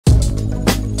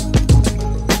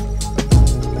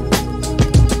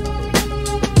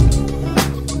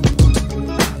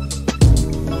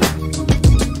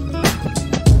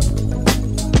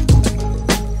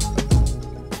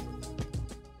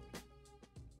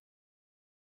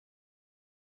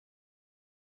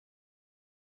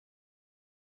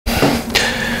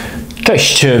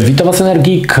Cześć, witam Was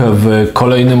NRGeek w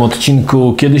kolejnym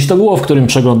odcinku Kiedyś to było, w którym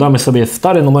przeglądamy sobie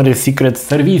stare numery Secret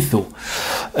serwisu.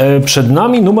 Przed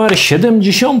nami numer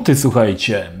 70,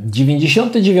 słuchajcie.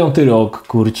 99 rok,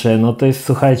 kurczę, no to jest,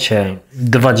 słuchajcie,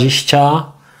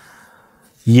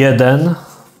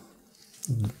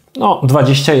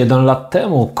 21 lat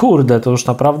temu. Kurde, to już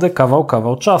naprawdę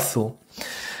kawał czasu.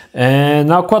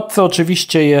 Na okładce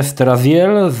oczywiście jest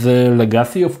Raziel z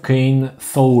Legacy of Kain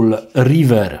Soul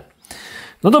River.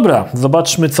 No dobra,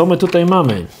 zobaczmy, co my tutaj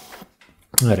mamy.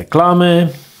 Reklamy.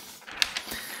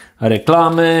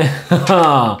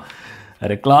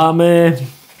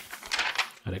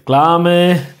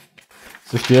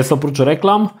 Coś tu jest oprócz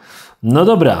reklam? No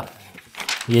dobra,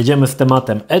 jedziemy z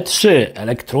tematem E3,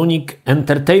 Electronic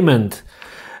Entertainment.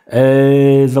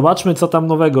 Zobaczmy, co tam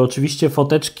nowego. Oczywiście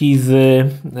foteczki z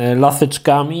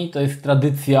laseczkami, to jest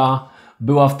tradycja,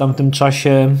 była w tamtym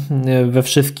czasie we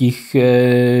wszystkich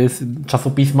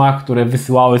czasopismach, które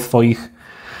wysyłały swoich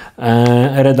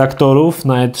redaktorów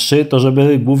na E3, to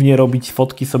żeby głównie robić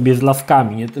fotki sobie z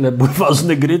laskami. Nie tyle były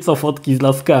ważne gry, co fotki z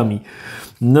laskami.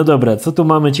 No dobra, co tu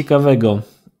mamy ciekawego?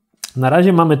 Na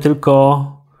razie mamy tylko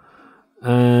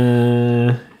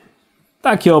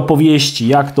takie opowieści,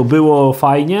 jak to było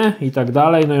fajnie i tak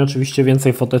dalej. No i oczywiście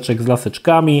więcej foteczek z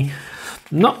laseczkami.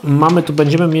 No, mamy tu,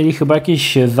 będziemy mieli chyba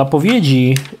jakieś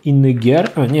zapowiedzi innych gier.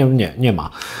 Nie ma.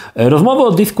 Rozmowy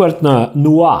o Discord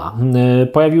Noir.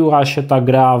 Pojawiła się ta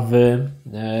gra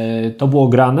To było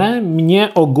grane. Mnie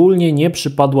ogólnie nie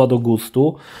przypadła do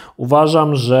gustu.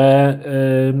 Uważam, że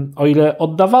o ile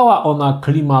oddawała ona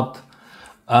klimat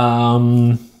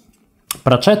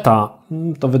Pratchetta,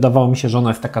 to wydawało mi się, że ona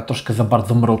jest taka troszkę za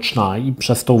bardzo mroczna i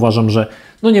przez to uważam, że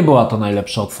no nie była to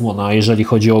najlepsza odsłona, jeżeli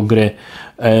chodzi o gry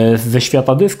ze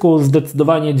świata dysku.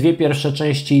 Zdecydowanie dwie pierwsze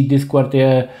części, Discord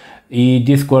i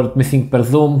Discord Missing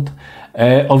Presumed,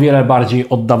 o wiele bardziej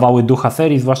oddawały ducha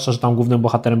serii, zwłaszcza, że tam głównym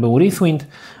bohaterem był Rincewind,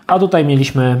 a tutaj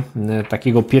mieliśmy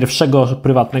takiego pierwszego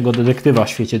prywatnego detektywa w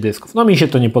świecie dysków. No mi się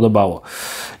to nie podobało.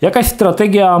 Jakaś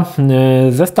strategia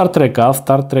ze Star Treka,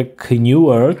 Star Trek New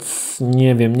Worlds,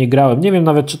 nie wiem, nie grałem, nie wiem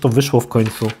nawet, czy to wyszło w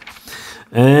końcu.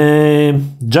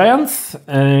 Giants,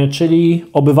 czyli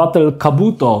obywatel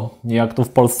Kabuto, jak to w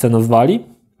Polsce nazwali.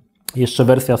 Jeszcze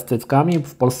wersja z cyckami,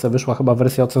 w Polsce wyszła chyba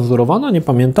wersja ocenzurowana, nie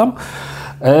pamiętam.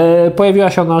 Pojawiła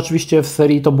się ona oczywiście w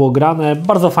serii To było grane.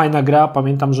 Bardzo fajna gra,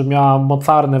 pamiętam, że miała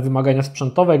mocarne wymagania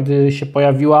sprzętowe, gdy się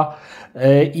pojawiła.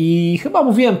 I chyba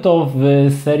mówiłem to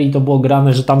w serii To było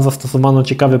grane, że tam zastosowano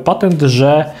ciekawy patent,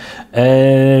 że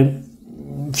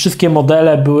wszystkie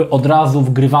modele były od razu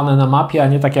wgrywane na mapie, a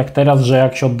nie tak jak teraz, że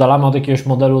jak się oddalamy od jakiegoś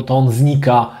modelu, to on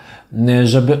znika,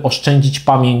 żeby oszczędzić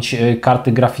pamięć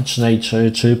karty graficznej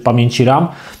czy pamięci RAM.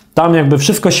 Tam jakby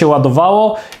wszystko się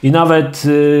ładowało i nawet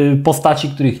postaci,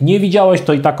 których nie widziałeś,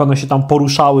 to i tak one się tam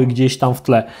poruszały gdzieś tam w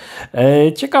tle.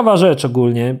 Ciekawa rzecz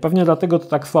ogólnie, pewnie dlatego to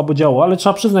tak słabo działało, ale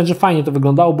trzeba przyznać, że fajnie to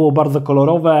wyglądało, było bardzo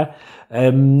kolorowe.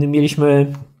 Mieliśmy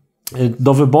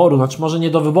do wyboru, znaczy może nie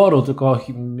do wyboru, tylko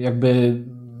jakby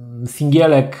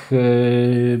singielek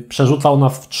przerzucał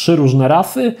nas w 3 różne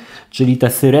rasy, czyli te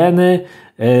syreny,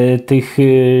 tych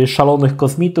szalonych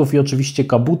kosmitów i oczywiście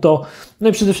Kabuto. No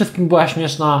i przede wszystkim była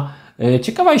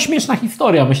ciekawa i śmieszna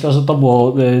historia. Myślę, że to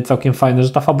było całkiem fajne, że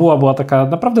ta fabuła była taka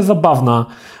naprawdę zabawna.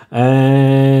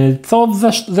 Co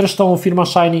zresztą firma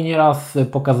Shiny nieraz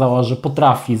pokazała, że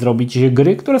potrafi zrobić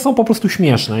gry, które są po prostu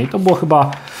śmieszne i to było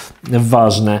chyba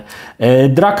ważne.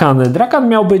 Drakan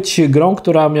miał być grą,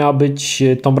 która miała być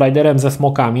Tomb Raiderem ze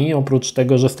smokami. Oprócz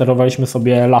tego, że sterowaliśmy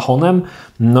sobie lachonem,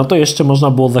 no to jeszcze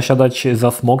można było zasiadać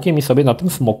za smokiem i sobie na tym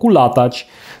smoku latać.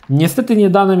 Niestety nie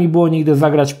dane mi było nigdy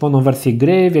zagrać pełną wersję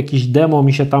gry, w jakiś demo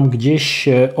mi się tam gdzieś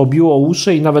obiło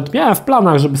uszy i nawet miałem w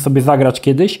planach, żeby sobie zagrać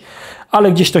kiedyś,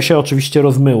 ale gdzieś to się oczywiście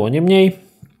rozmyło. Niemniej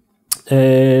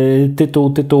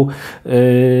tytuł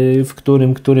w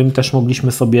którym też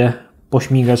mogliśmy sobie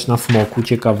pośmigać na smoku,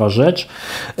 ciekawa rzecz.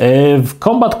 W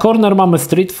Combat Corner mamy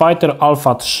Street Fighter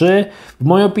Alpha 3. W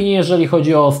mojej opinii, jeżeli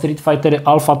chodzi o Street Fighter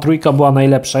Alpha 3, była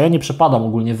najlepsza. Ja nie przepadam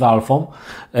ogólnie za Alfą,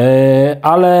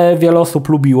 ale wiele osób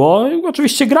lubiło.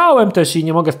 Oczywiście grałem też i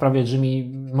nie mogę sprawiać, że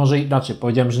może inaczej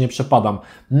powiedziałem, że nie przepadam.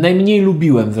 Najmniej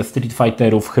lubiłem ze Street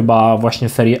Fighterów chyba właśnie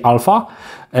serię Alpha,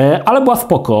 ale była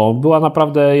spoko. Była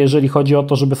naprawdę, jeżeli chodzi o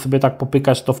to, żeby sobie tak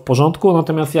popykać, to w porządku.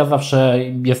 Natomiast ja zawsze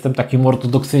jestem takim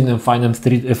ortodoksyjnym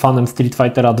fanem Street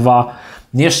Fightera 2.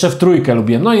 Jeszcze w 3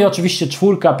 lubiłem. No i oczywiście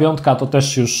 4, 5 to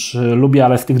też już lubię,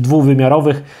 ale z tych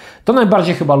dwuwymiarowych to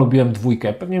najbardziej chyba lubiłem 2.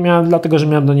 Pewnie dlatego, że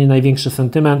miałem do niej największy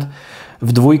sentyment.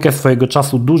 W 2 swojego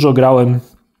czasu dużo grałem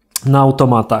na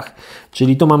automatach.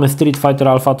 Czyli tu mamy Street Fighter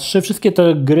Alpha 3. Wszystkie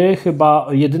te gry, chyba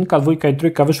 1, 2 i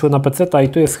 3 wyszły na PC-ta i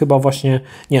tu jest chyba właśnie,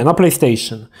 nie, na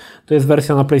PlayStation. To jest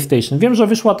wersja na PlayStation. Wiem, że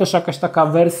wyszła też jakaś taka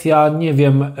wersja, nie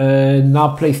wiem, na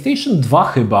PlayStation 2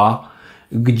 chyba,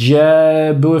 gdzie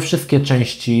były wszystkie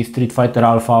części Street Fighter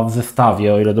Alpha w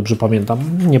zestawie, o ile dobrze pamiętam.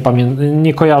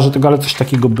 Nie kojarzę tego, ale coś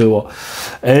takiego było.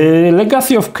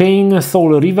 Legacy of Kain,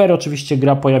 Soul River, oczywiście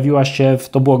gra pojawiła się,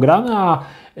 to było grane, a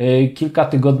kilka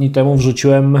tygodni temu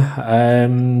wrzuciłem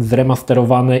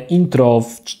zremasterowane intro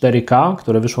w 4K,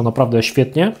 które wyszło naprawdę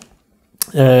świetnie.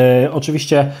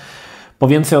 Oczywiście po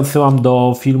więcej odsyłam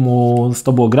do filmu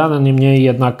To było grane, niemniej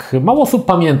jednak mało osób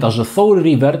pamięta, że Soul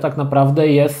River tak naprawdę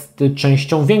jest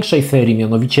częścią większej serii,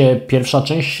 mianowicie pierwsza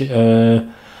część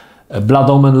Blood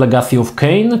Omen Legacy of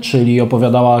Kain, czyli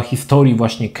opowiadała o historii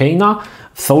właśnie Kaina.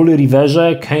 W Soul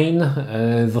Riverze Kain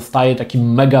zostaje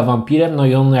takim mega wampirem, no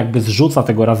i on jakby zrzuca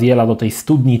tego Raziela do tej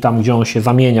studni, tam gdzie on się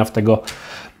zamienia w tego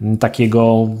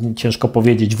takiego, ciężko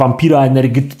powiedzieć, wampira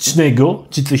energetycznego,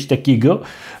 czy coś takiego.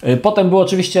 Potem było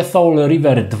oczywiście Soul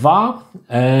River 2,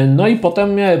 no i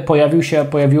potem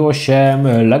pojawiło się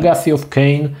Legacy of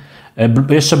Kain,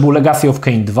 jeszcze był Legacy of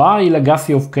Kain 2 i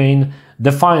Legacy of Kain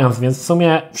Defiance, więc w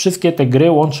sumie wszystkie te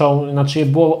gry łączą, znaczy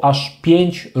było aż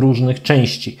 5 różnych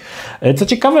części. Co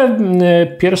ciekawe,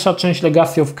 pierwsza część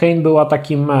Legacy of Kain była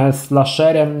takim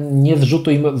slasherem nie z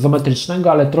rzutu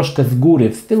izometrycznego, ale troszkę z góry,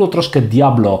 w stylu troszkę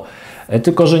Diablo,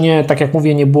 tylko że nie, tak jak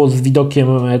mówię, nie było z widokiem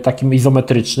takim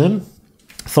izometrycznym.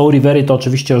 Soul Rivery to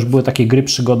oczywiście już były takie gry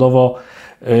przygodowo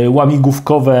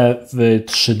łamigłówkowe w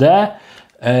 3D.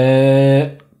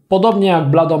 Podobnie jak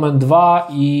Blood Omen 2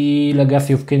 i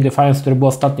Legacy of Kain Defiance, które były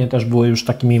ostatnie, też były już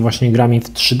takimi właśnie grami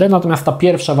w 3D, natomiast ta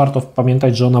pierwsza, warto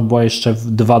pamiętać, że ona była jeszcze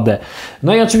w 2D.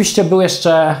 No i oczywiście był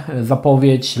jeszcze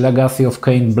zapowiedź Legacy of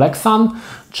Kain Black Sun,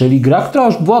 czyli gra, która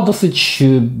już była dosyć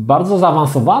bardzo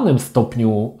zaawansowanym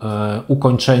stopniu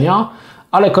ukończenia,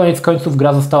 ale koniec końców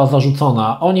gra została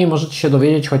zarzucona. O niej możecie się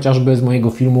dowiedzieć chociażby z mojego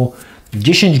filmu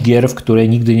 10 gier, w które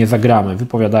nigdy nie zagramy.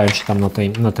 Wypowiadałem się tam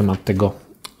na temat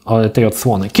tej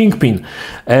odsłony. Kingpin.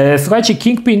 Słuchajcie,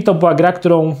 Kingpin to była gra,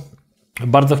 którą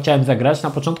bardzo chciałem zagrać. Na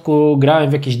początku grałem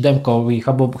w jakieś demko i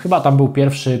chyba tam był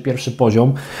pierwszy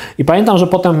poziom i pamiętam, że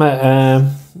potem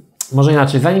może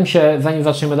inaczej, zanim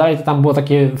zaczniemy dalej, to tam było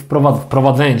takie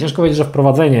wprowadzenie, ciężko powiedzieć, że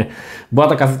wprowadzenie. Była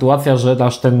taka sytuacja, że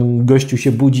nasz ten gościu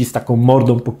się budzi z taką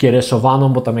mordą pokiereszowaną,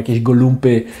 bo tam jakieś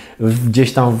golumpy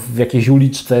gdzieś tam w jakiejś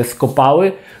uliczce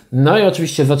skopały. No i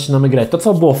oczywiście zaczynamy grać. To,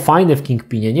 co było fajne w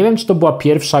Kingpinie, nie wiem, czy to była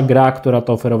pierwsza gra, która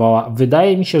to oferowała.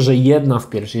 Wydaje mi się, że jedna z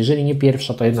pierwszych, jeżeli nie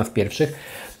pierwsza, to jedna z pierwszych,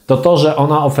 to, że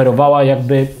ona oferowała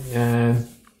jakby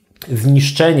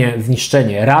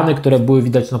zniszczenie, rany, które były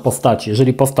widać na postaci.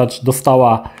 Jeżeli postać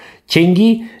dostała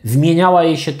cięgi, zmieniała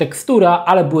jej się tekstura,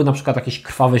 ale były na przykład jakieś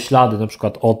krwawe ślady, na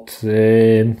przykład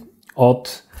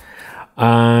od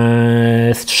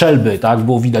strzelby, tak?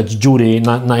 Było widać dziury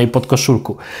na jej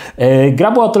podkoszulku.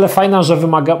 Gra była o tyle fajna, że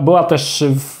była też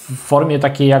w formie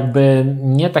takiej jakby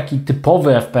nie taki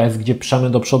typowy FPS, gdzie przemy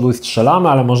do przodu i strzelamy,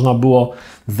 ale można było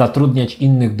zatrudniać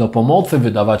innych do pomocy,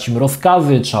 wydawać im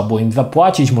rozkazy, trzeba było im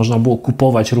zapłacić, można było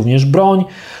kupować również broń.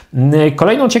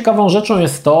 Kolejną ciekawą rzeczą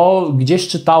jest to, gdzieś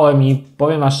czytałem i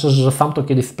powiem wam szczerze, że sam to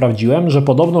kiedyś sprawdziłem, że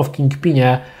podobno w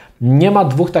Kingpinie nie ma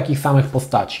dwóch takich samych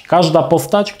postaci. Każda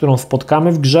postać, którą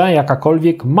spotkamy w grze,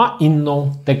 jakakolwiek, ma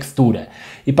inną teksturę.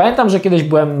 I pamiętam, że kiedyś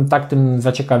byłem tak tym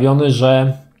zaciekawiony,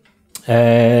 że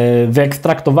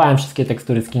wyekstraktowałem wszystkie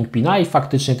tekstury z Kingpina i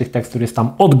faktycznie tych tekstur jest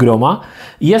tam od groma.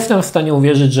 I jestem w stanie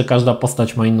uwierzyć, że każda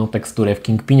postać ma inną teksturę w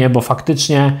Kingpinie, bo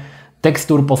faktycznie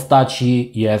tekstur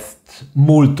postaci jest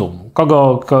multum.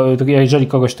 Jeżeli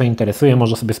kogoś to interesuje,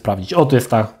 może sobie sprawdzić. O, tu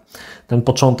jest ten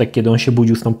początek, kiedy on się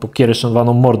budził z tą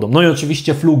pokiereszowaną mordą. No i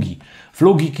oczywiście flugi.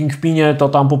 Flugi w Kingpinie to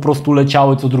tam po prostu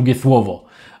leciały co drugie słowo.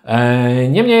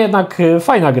 Niemniej jednak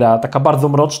fajna gra, taka bardzo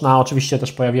mroczna, oczywiście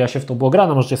też pojawiła się w To było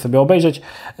grane, możecie sobie obejrzeć.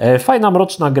 Fajna,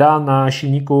 mroczna gra na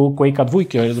silniku Quake'a 2,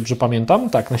 o ile dobrze pamiętam,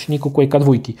 tak, na silniku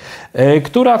Quake'a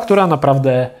 2, która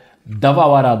naprawdę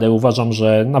dawała radę. Uważam,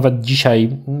 że nawet dzisiaj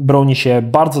broni się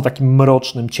bardzo takim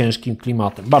mrocznym, ciężkim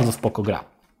klimatem. Bardzo spoko gra.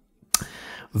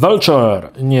 Vulture,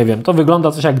 nie wiem, to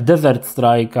wygląda coś jak Desert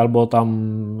Strike albo tam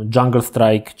Jungle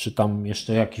Strike, czy tam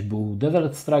jeszcze jakiś był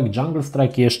Desert Strike, Jungle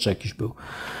Strike i jeszcze jakiś był.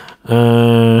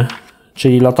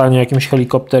 Czyli latanie jakimś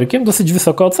helikopterkiem, dosyć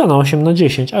wysoka ocena,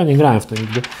 8/10, ale nie grałem w to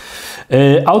nigdy.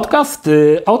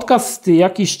 Outcast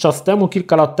jakiś czas temu,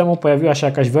 kilka lat temu pojawiła się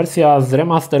jakaś wersja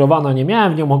zremasterowana, nie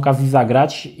miałem w nią okazji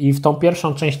zagrać i w tą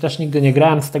pierwszą część też nigdy nie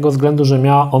grałem z tego względu, że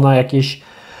miała ona jakieś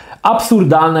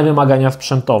Absurdalne wymagania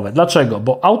sprzętowe. Dlaczego?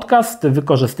 Bo Outcast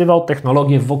wykorzystywał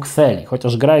technologię voxeli.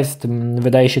 Chociaż gra jest,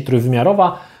 wydaje się,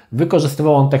 trójwymiarowa,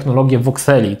 wykorzystywał on technologię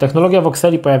voxeli. Technologia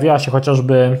voxeli pojawiła się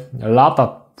chociażby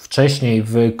lata wcześniej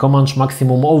w Comanche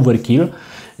Maximum Overkill,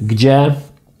 gdzie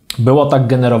było tak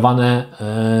generowane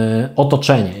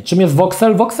otoczenie. Czym jest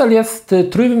voxel? Voxel jest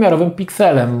trójwymiarowym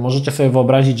pikselem. Możecie sobie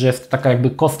wyobrazić, że jest to taka jakby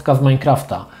kostka z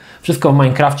Minecrafta. Wszystko w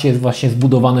Minecrafcie jest właśnie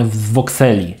zbudowane z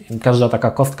voxeli. Każda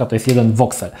taka kostka to jest jeden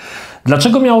voxel.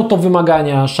 Dlaczego miało to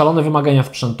wymagania, szalone wymagania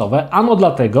sprzętowe? Ano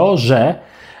dlatego, że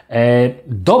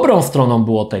dobrą stroną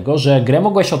było tego, że grę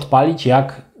mogłeś odpalić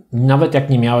nawet jak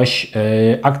nie miałeś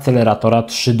akceleratora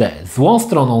 3D. Złą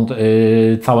stroną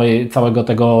całego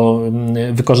tego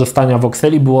wykorzystania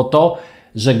voxeli było to,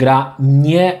 że gra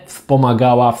nie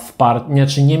wspomagała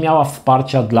nie miała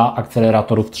wsparcia dla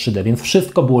akceleratorów 3D, więc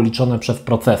wszystko było liczone przez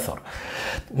procesor.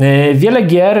 Wiele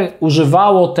gier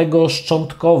używało tego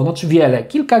szczątkowo,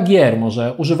 kilka gier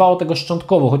może używało tego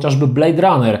szczątkowo, chociażby Blade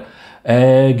Runner,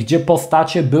 gdzie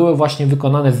postacie były właśnie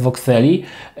wykonane z voxeli.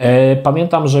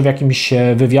 Pamiętam, że w jakimś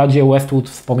wywiadzie Westwood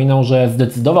wspominał, że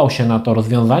zdecydował się na to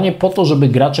rozwiązanie po to, żeby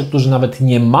gracze, którzy nawet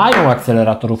nie mają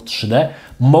akceleratorów 3D,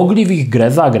 mogli w ich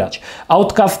grę zagrać.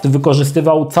 Outcast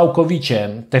wykorzystywał całkowicie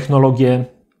technologię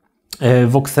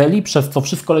voxeli, przez co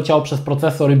wszystko leciało przez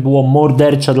procesor i było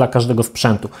mordercze dla każdego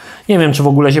sprzętu. Nie wiem, czy w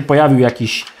ogóle się pojawił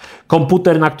jakiś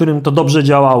komputer, na którym to dobrze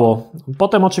działało.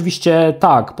 Potem oczywiście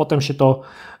tak, potem się to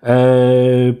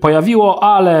pojawiło,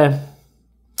 ale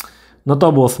no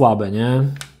to było słabe, nie?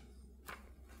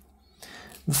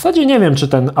 W zasadzie nie wiem, czy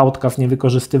ten Outcast nie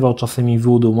wykorzystywał czasem i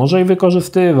woodu. Może i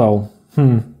wykorzystywał.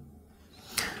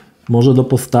 Może do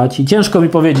postaci. Ciężko mi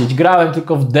powiedzieć. Grałem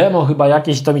tylko w demo chyba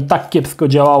jakieś, to mi tak kiepsko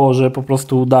działało, że po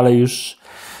prostu dalej już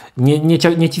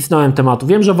nie cisnąłem tematu.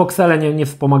 Wiem, że voxele nie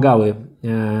wspomagały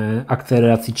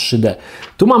akceleracji 3D.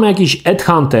 Tu mamy jakiś Ed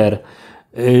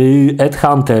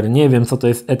Hunter. Nie wiem, co to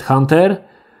jest Ed Hunter.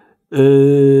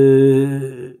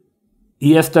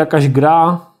 Jest to jakaś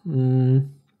gra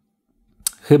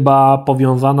chyba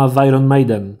powiązana z Iron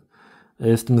Maiden,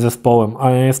 z tym zespołem,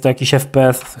 a jest to jakiś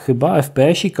FPS chyba,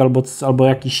 FPS-ik albo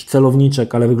jakiś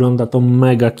celowniczek, ale wygląda to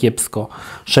mega kiepsko.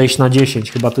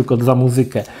 6/10 chyba tylko za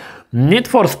muzykę. Need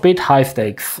for Speed High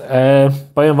Stakes.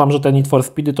 Powiem Wam, że te Need for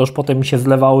Speedy to już potem mi się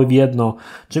zlewały w jedno.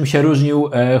 Czym się różnił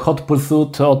Hot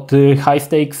Pursuit od High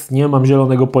Stakes? Nie mam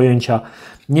zielonego pojęcia.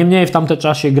 Niemniej w tamtym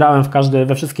czasie grałem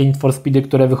we wszystkie Need for Speedy,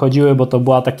 które wychodziły, bo to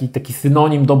była taki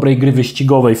synonim dobrej gry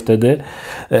wyścigowej wtedy,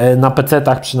 na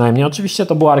PC-tach przynajmniej. Oczywiście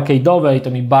to było arcade'owe i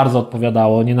to mi bardzo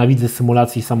odpowiadało. Nienawidzę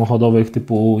symulacji samochodowych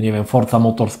typu, nie wiem, Forza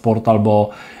Motorsport albo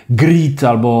Grid,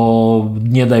 albo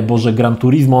nie daj Boże Gran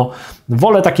Turismo.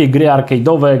 Wolę takie gry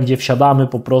arcade'owe, gdzie wsiadamy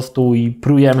po prostu i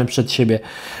prujemy przed siebie.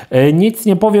 Nic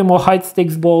nie powiem o High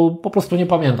Stakes, bo po prostu nie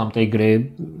pamiętam tej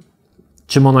gry,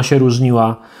 czym ona się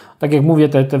różniła. Tak jak mówię,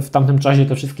 w tamtym czasie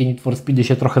te wszystkie Need for Speedy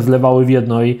się trochę zlewały w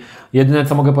jedno i jedyne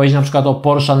co mogę powiedzieć na przykład o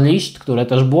Porsche Unleashed, które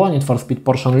też było, Need for Speed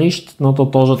Porsche Unleashed, no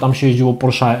to, że tam się jeździło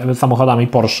samochodami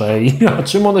Porsche i a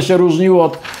czym one się różniły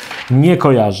nie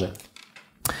kojarzę.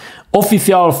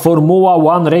 Official Formula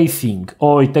One Racing.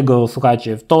 Oj, tego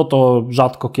słuchajcie, to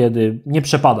rzadko kiedy nie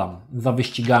przepadam za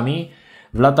wyścigami.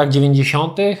 W latach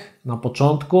 90. na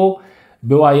początku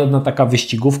była jedna taka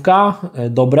wyścigówka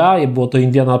dobra, było to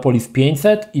Indianapolis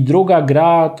 500 i druga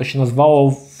gra to się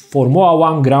nazywało Formula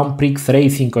One Grand Prix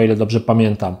Racing, o ile dobrze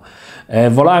pamiętam.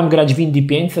 Wolałem grać w Indy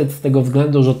 500 z tego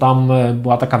względu, że tam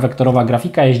była taka wektorowa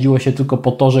grafika, jeździło się tylko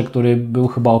po torze, który był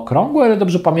chyba okrągły, o ile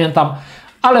dobrze pamiętam,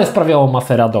 ale sprawiało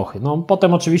masę radochy. No,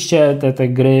 potem oczywiście te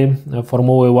gry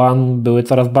Formuły One były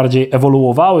coraz bardziej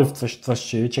ewoluowały w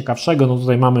coś ciekawszego. No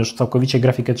tutaj mamy już całkowicie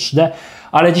grafikę 3D,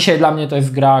 ale dzisiaj dla mnie to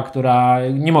jest gra, która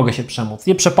nie mogę się przemóc.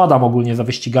 Nie przepadam ogólnie za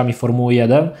wyścigami Formuły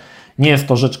 1. Nie jest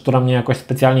to rzecz, która mnie jakoś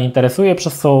specjalnie interesuje,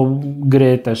 przez co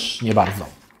gry też nie bardzo.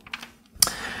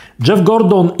 Jeff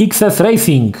Gordon XS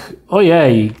Racing.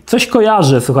 Ojej, coś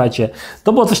kojarzę, słuchajcie.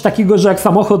 To było coś takiego, że jak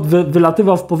samochód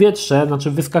wylatywał w powietrze,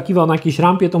 znaczy wyskakiwał na jakiejś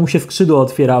rampie, to mu się skrzydła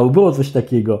otwierały. Było coś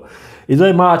takiego. I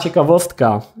tutaj mała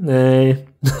ciekawostka.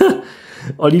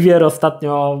 Oliwier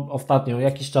ostatnio,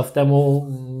 jakiś czas temu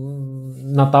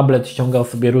na tablet ściągał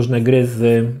sobie różne gry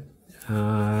z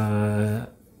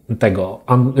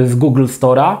Google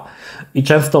Store'a i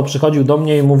często przychodził do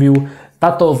mnie i mówił: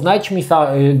 tato, znajdź mi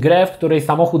grę, w której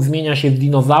samochód zmienia się w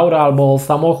dinozaura albo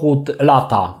samochód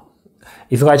lata.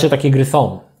 I słuchajcie, takie gry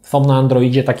są. Są na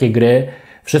Androidzie takie gry.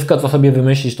 Wszystko, co sobie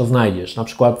wymyślisz, to znajdziesz. Na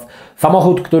przykład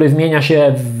samochód, który zmienia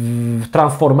się w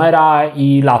Transformera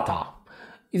i lata.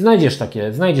 I znajdziesz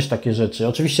takie rzeczy.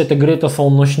 Oczywiście te gry to są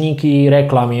nośniki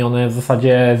reklam i one w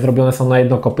zasadzie zrobione są na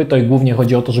jedno kopyto i głównie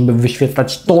chodzi o to, żeby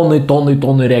wyświetlać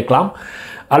tony reklam.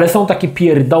 Ale są takie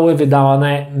pierdoły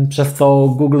wydawane, przez co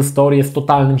Google Store jest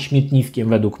totalnym śmietniskiem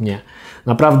według mnie.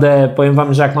 Naprawdę powiem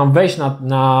Wam, że jak mam wejść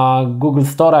na Google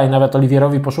Store'a i nawet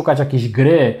Oliwierowi poszukać jakiejś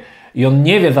gry i on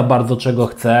nie wie za bardzo czego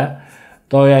chce,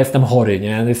 to ja jestem chory,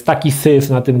 nie? Jest taki syf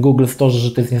na tym Google Store,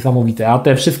 że to jest niesamowite. A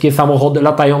te wszystkie samochody,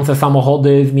 latające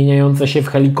samochody, zmieniające się w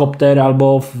helikopter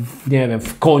albo nie wiem,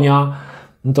 w konia,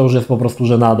 no to już jest po prostu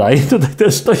żenada. I tutaj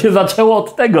też to się zaczęło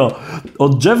od tego.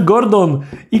 Od Jeff Gordon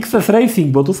XS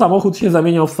Racing, bo tu samochód się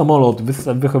zamieniał w samolot.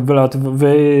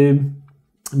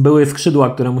 Były skrzydła,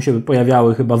 które mu się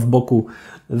pojawiały chyba z boku.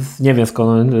 Nie wiem skąd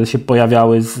one się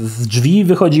pojawiały. Z drzwi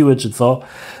wychodziły czy co.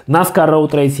 NASCAR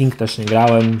Road Racing też nie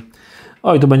grałem.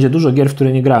 Oj, to będzie dużo gier, w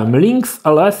które nie grałem. Links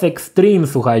LS Extreme,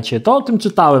 słuchajcie, to o tym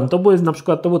czytałem. To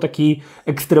był taki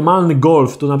ekstremalny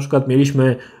golf. Tu na przykład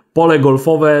mieliśmy pole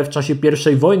golfowe w czasie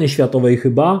I wojny światowej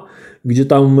chyba, gdzie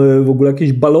tam w ogóle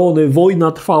jakieś balony,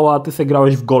 wojna trwała, a ty se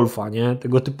grałeś w golfa, nie?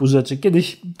 Tego typu rzeczy.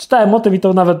 Kiedyś czytałem o tym i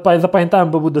to nawet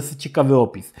zapamiętałem, bo był dosyć ciekawy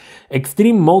opis.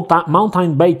 Extreme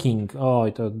Mountain Biking.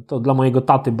 Oj, to dla mojego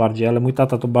taty bardziej, ale mój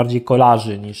tata to bardziej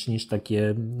kolarzy niż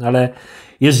takie, ale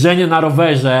jeżdżenie na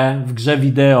rowerze w grze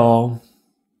wideo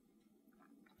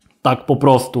tak po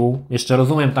prostu. Jeszcze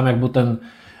rozumiem tam jak był ten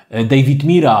David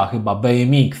Mira chyba,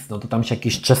 BMX, no to tam się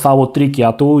jakieś czesało triki,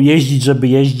 a tu jeździć, żeby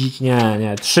jeździć, nie,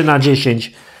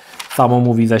 3/10 samo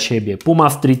mówi za siebie. Puma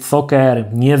Street Soccer,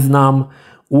 nie znam.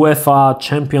 UEFA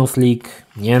Champions League,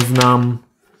 nie znam.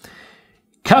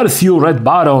 Curse You Red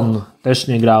Baron, też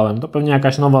nie grałem. To pewnie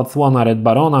jakaś nowa odsłona Red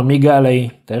Barona.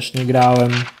 Miguelej, też nie grałem.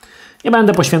 Nie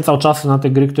będę poświęcał czasu na te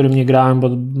gry, którym nie grałem, bo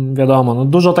wiadomo, no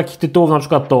dużo takich tytułów, na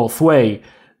przykład to Sway,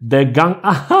 The Gang...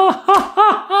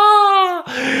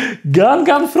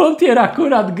 Gun Frontier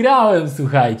akurat grałem,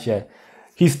 słuchajcie.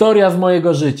 Historia z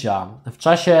mojego życia. W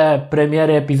czasie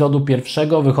premiery epizodu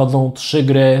 1 wychodzą 3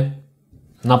 gry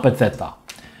na PC-ta.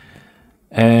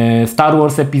 Star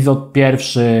Wars epizod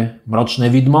 1 Mroczne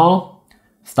Widmo,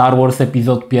 Star Wars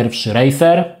epizod 1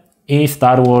 Racer i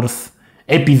Star Wars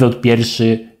epizod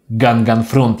 1 Gun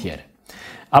Frontier.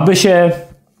 Aby się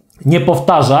nie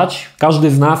powtarzać,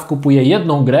 każdy z nas kupuje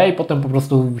jedną grę i potem po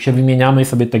prostu się wymieniamy i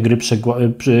sobie te gry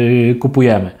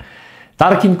kupujemy.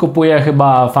 Tarkin kupuje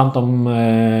chyba Phantom,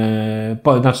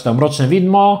 znaczy tam Mroczne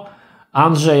Widmo,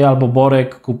 Andrzej albo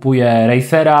Borek kupuje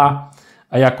Racera,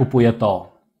 a ja kupuję to.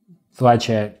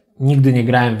 Słuchajcie, nigdy nie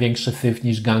grałem większy syf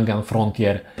niż Gun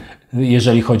Frontier,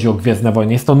 jeżeli chodzi o Gwiezdne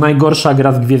Wojny. Jest to najgorsza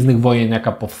gra z Gwiezdnych Wojen,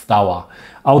 jaka powstała.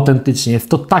 Autentycznie, jest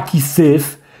to taki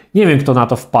syf. Nie wiem, kto na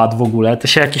to wpadł w ogóle. To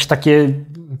się jakieś takie,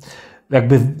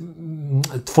 jakby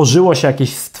tworzyło się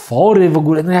jakieś stwory w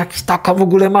ogóle, no jakaś taka w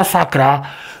ogóle masakra.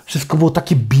 Wszystko było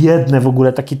takie biedne w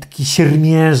ogóle, taki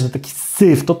siermiężny, taki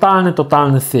syf,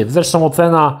 totalny syf. Zresztą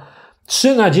ocena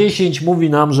 3/10 mówi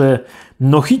nam, że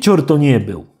no hicior to nie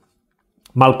był.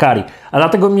 Malkari. A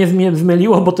dlatego mnie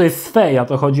zmyliło, bo to jest Sway, a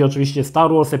to chodzi oczywiście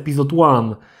Star Wars Episode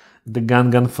 1, The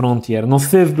Gun Frontier. No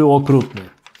syf był okrutny.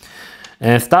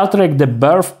 Star Trek The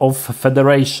Birth of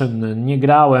Federation. Nie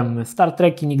grałem. Star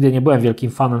Treki nigdy nie byłem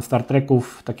wielkim fanem Star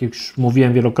Treków. Tak jak już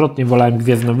mówiłem wielokrotnie, wolałem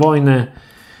Gwiezdne Wojny.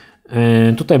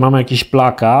 Tutaj mamy jakiś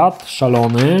plakat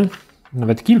szalony.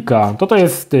 Nawet kilka. To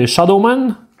jest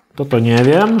Shadowman? To nie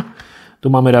wiem. Tu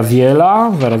mamy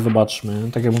Raziela. Zaraz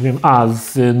zobaczmy. Tak jak mówiłem.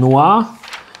 Z Nua.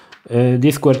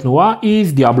 Discord Nua i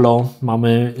z Diablo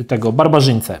mamy tego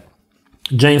barbarzyńcę.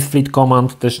 James Fleet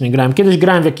Command też nie grałem. Kiedyś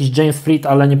grałem w jakiś James Fleet,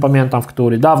 ale nie pamiętam w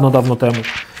który. Dawno temu.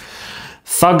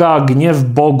 Saga Gniew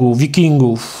Bogu,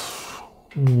 Wikingów.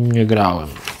 Nie grałem.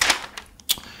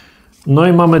 No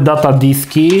i mamy Data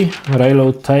Diski,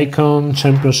 Railroad Tycoon,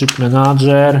 Championship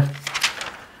Manager,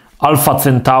 Alpha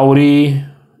Centauri.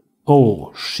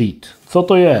 Oh shit. Co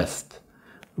to jest?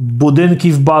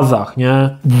 Budynki w bazach, nie?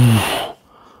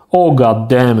 Oh god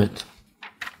damn it.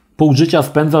 Pół życia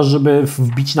spędzasz, żeby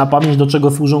wbić na pamięć, do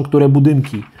czego służą które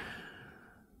budynki.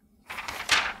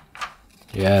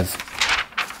 Jest.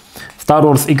 Star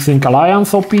Wars X-Wing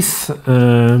Alliance opis.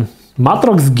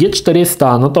 Matrox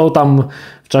G400. No to tam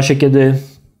w czasie, kiedy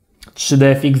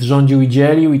 3DFX rządził i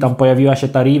dzielił i tam pojawiła się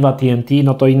ta Riva, TNT,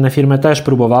 no to inne firmy też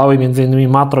próbowały, między innymi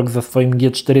Matrox ze swoim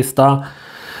G400.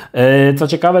 Co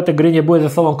ciekawe, te gry nie były ze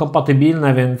sobą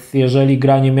kompatybilne, więc jeżeli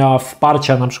gra nie miała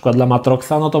wsparcia na przykład dla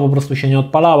Matroxa, no to po prostu się nie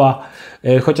odpalała.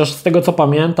 Chociaż z tego co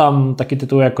pamiętam, takie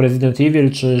tytuły jak Resident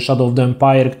Evil czy Shadow of the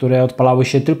Empire, które odpalały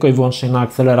się tylko i wyłącznie na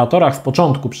akceleratorach z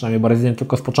początku, przynajmniej, bo Resident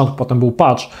tylko z początku, potem był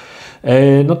patch,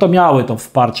 no to miały to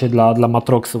wsparcie dla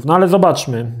Matroxów. No ale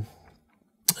zobaczmy.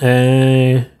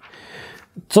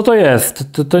 Co to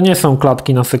jest? To nie są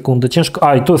klatki na sekundę. Ciężko.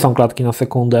 A, i tu są klatki na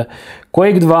sekundę.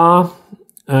 Quake 2,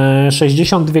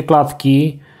 62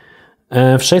 klatki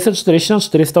w 640 na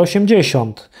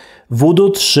 480. Voodoo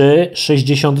 3,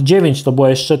 69. To była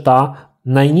jeszcze ta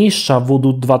najniższa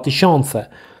Voodoo 2000.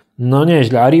 No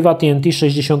nieźle. Arriva TNT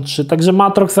 63. Także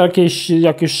Matrox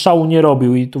jakieś szału nie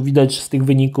robił i tu widać z tych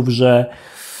wyników, że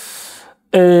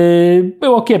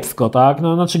było kiepsko, tak?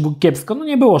 No, znaczy kiepsko, no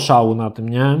nie było szału na tym,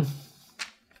 nie?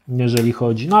 Jeżeli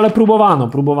chodzi. No ale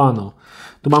próbowano.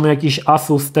 Tu mamy jakiś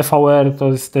Asus TVR, to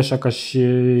jest też jakaś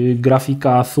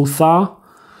grafika Asusa.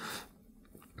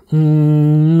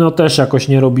 No też jakoś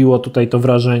nie robiło tutaj to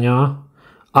wrażenia.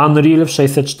 Unreal w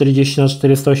 640 na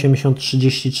 480,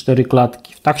 34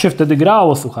 klatki. Tak się wtedy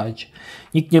grało, słuchajcie.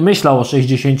 Nikt nie myślał o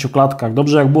 60 klatkach.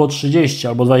 Dobrze jak było 30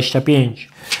 albo 25.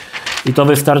 I to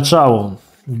wystarczało.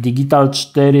 Digital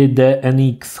 4D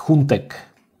NX Huntek.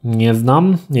 Nie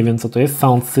znam. Nie wiem co to jest.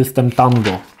 Sound System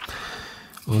Tango.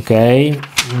 Ok.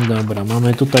 Dobra.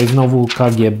 Mamy tutaj znowu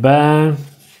KGB.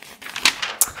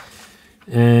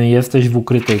 Jesteś w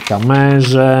ukrytej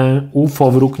kamerze.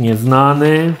 UFO wróg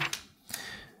nieznany.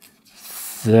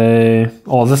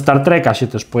 Ze Star Treka się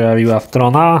też pojawiła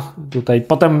strona. Tutaj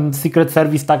potem Secret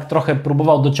Service tak trochę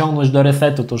próbował dociągnąć do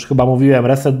Resetu. To już chyba mówiłem.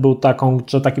 Reset był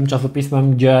takim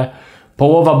czasopismem, gdzie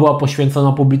połowa była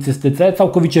poświęcona publicystyce,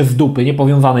 całkowicie z dupy, nie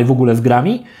powiązanej w ogóle z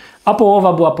grami, a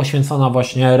połowa była poświęcona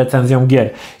właśnie recenzjom gier.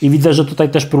 I widzę, że tutaj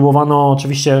też próbowano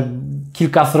oczywiście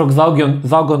kilka srok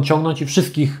za ogon ciągnąć i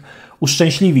wszystkich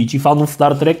uszczęśliwić. I fanów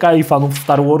Star Treka, i fanów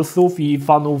Star Warsów, i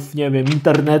fanów, nie wiem,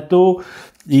 internetu,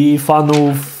 i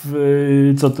fanów,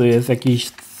 co to jest,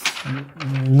 jakiejś,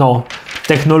 no,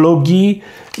 technologii,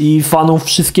 i fanów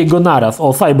wszystkiego naraz.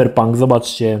 O, Cyberpunk,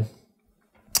 zobaczcie.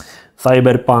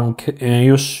 Cyberpunk,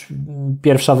 już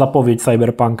pierwsza zapowiedź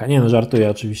Cyberpunka. Nie no, żartuję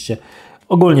oczywiście.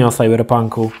 Ogólnie o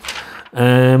Cyberpunku.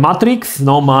 Matrix?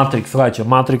 No Matrix, słuchajcie,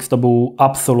 Matrix to był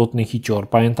absolutny hicior.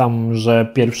 Pamiętam,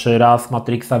 że pierwszy raz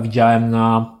Matrixa widziałem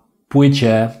na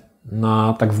płycie,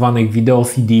 na tak zwanych wideo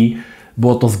CD.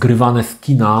 Było to zgrywane z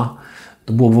kina.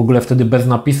 To było w ogóle wtedy bez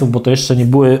napisów, bo to jeszcze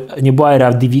nie była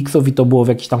era DivX-ów i to było w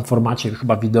jakimś tam formacie,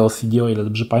 chyba wideo CD, o ile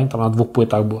dobrze pamiętam, na 2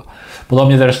 płytach była.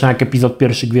 Podobnie zresztą jak epizod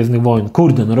pierwszy Gwiezdnych Wojen.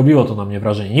 Kurde, no robiło to na mnie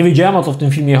wrażenie. Nie wiedziałem, o co w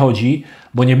tym filmie chodzi,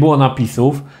 bo nie było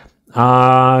napisów,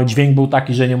 a dźwięk był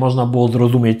taki, że nie można było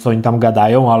zrozumieć, co oni tam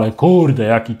gadają, ale kurde,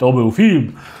 jaki to był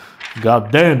film. God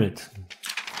damn it.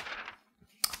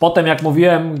 Potem, jak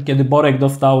mówiłem, kiedy Borek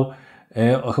dostał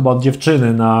chyba od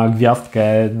dziewczyny na gwiazdkę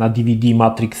na DVD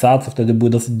Matrixa, co wtedy były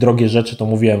dosyć drogie rzeczy, to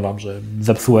mówiłem wam, że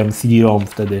zepsułem CD-ROM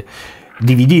wtedy,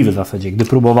 DVD w zasadzie, gdy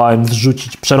próbowałem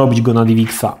przerobić go na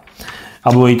DivX'a,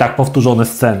 a były i tak powtórzone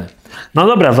sceny. No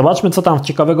dobra, zobaczmy co tam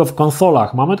ciekawego w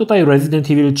konsolach. Mamy tutaj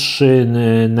Resident Evil 3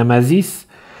 Nemesis.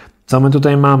 Co my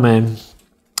tutaj mamy?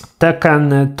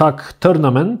 Tekken Tag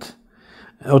Tournament.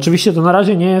 Oczywiście to na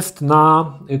razie nie jest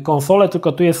na konsolę,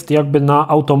 tylko tu jest jakby na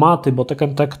automaty, bo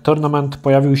Tekken Tag Tournament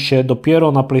pojawił się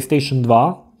dopiero na PlayStation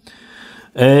 2.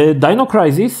 Dino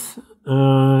Crisis,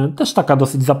 też taka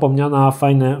dosyć zapomniana,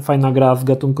 fajna gra z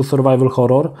gatunku survival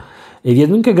horror. W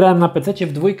jedynkę grałem na PC,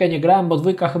 w dwójkę nie grałem, bo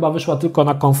dwójka chyba wyszła tylko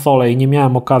na konsolę i nie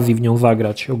miałem okazji w nią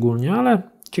zagrać ogólnie, ale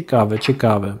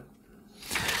ciekawe.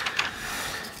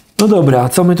 No dobra,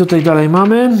 co my tutaj dalej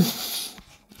mamy?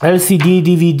 LCD,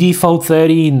 DVD, VCR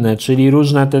i inne, czyli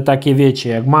różne te takie, wiecie,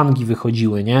 jak mangi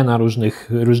wychodziły, nie? Na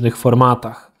różnych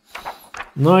formatach.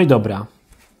 No i dobra.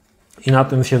 I na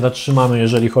tym się zatrzymamy,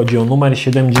 jeżeli chodzi o numer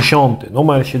 70.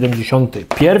 Numer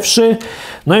 71.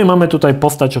 No i mamy tutaj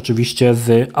postać oczywiście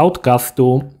z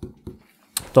Outcastu.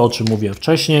 To, o czym mówiłem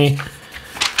wcześniej.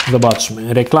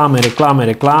 Zobaczmy.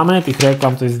 Reklamy. Tych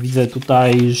reklam to jest, widzę,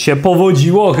 tutaj się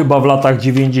powodziło chyba w latach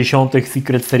 90.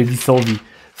 Secret Service'owi.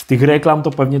 Z tych reklam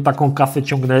to pewnie taką kasę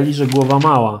ciągnęli, że głowa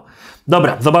mała.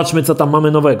 Dobra, zobaczmy co tam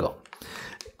mamy nowego.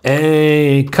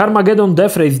 Carmageddon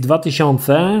Death Race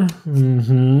 2000.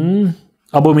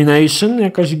 Abomination,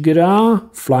 jakaś gra.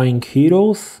 Flying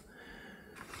Heroes.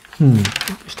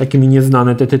 Jakieś takie mi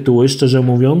nieznane te tytuły, szczerze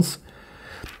mówiąc.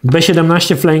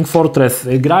 B17 Flying Fortress.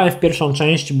 Grałem w pierwszą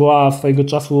część, była swojego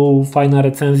czasu fajna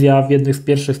recenzja w jednych z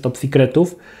pierwszych Top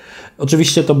Secretów.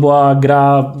 Oczywiście to była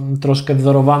gra troszkę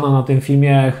wzorowana na tym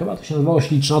filmie, chyba to się nazywało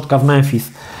Ślicznotka w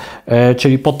Memphis,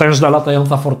 czyli potężna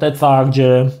latająca forteca,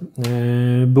 gdzie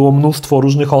było mnóstwo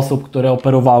różnych osób, które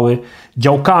operowały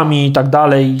działkami i tak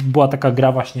dalej. Była taka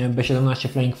gra właśnie B17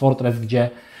 Flying Fortress, gdzie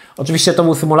oczywiście to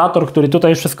był symulator, który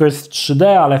tutaj wszystko jest w 3D,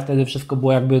 ale wtedy wszystko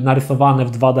było jakby narysowane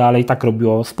w 2D, ale i tak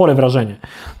robiło spore wrażenie.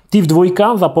 TIF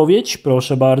 2, zapowiedź,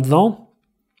 proszę bardzo.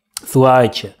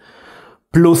 Słuchajcie.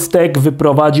 Plustek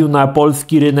wyprowadził na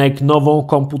polski rynek nową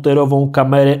komputerową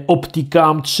kamerę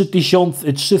Opticam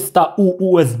 3300U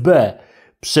USB.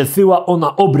 Przesyła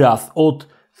ona obraz od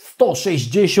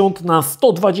 160 na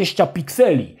 120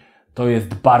 pikseli. To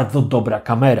jest bardzo dobra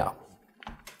kamera.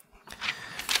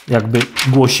 Jakby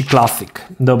głosi klasyk.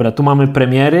 Dobra, tu mamy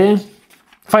premiery.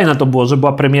 Fajne to było, że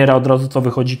była premiera od razu co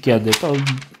wychodzi kiedy. To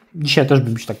dzisiaj też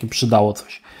by mi się takie przydało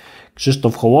coś.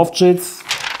 Krzysztof Hołowczyc.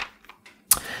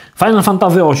 Final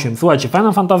Fantasy VIII. Słuchajcie,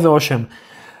 Final Fantasy VIII.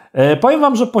 Powiem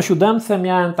Wam, że po 7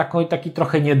 miałem taki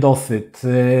trochę niedosyt.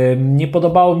 Nie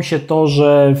podobało mi się to,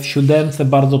 że w 7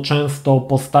 bardzo często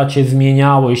postacie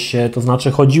zmieniały się, to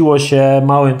znaczy chodziło się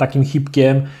małym takim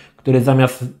hipkiem, który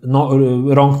zamiast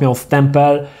rąk miał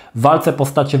stempel. W walce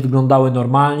postacie wyglądały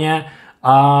normalnie,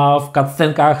 a w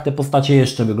cutscenkach te postacie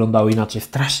jeszcze wyglądały inaczej.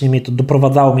 Strasznie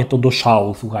doprowadzało mnie to do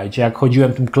szału, słuchajcie, jak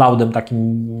chodziłem tym Cloudem,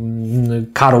 takim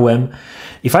karłem.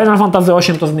 I Final Fantasy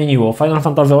VIII to zmieniło. Final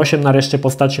Fantasy VIII nareszcie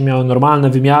postacie miały normalne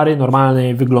wymiary,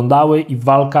 normalnie wyglądały i w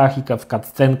walkach, i w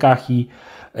cutscenkach, i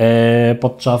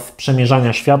podczas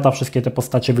przemierzania świata wszystkie te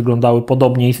postacie wyglądały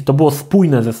podobnie i to było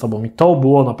spójne ze sobą i to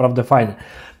było naprawdę fajne.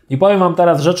 I powiem Wam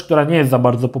teraz rzecz, która nie jest za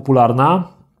bardzo popularna,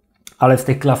 ale z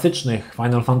tych klasycznych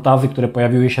Final Fantasy, które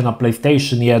pojawiły się na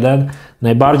PlayStation 1,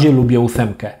 najbardziej lubię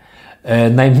 8.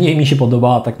 Najmniej mi się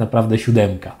podobała tak naprawdę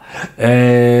 7.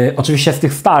 Oczywiście z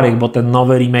tych starych, bo ten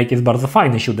nowy remake jest bardzo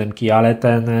fajny 7, ale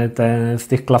z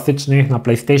tych klasycznych na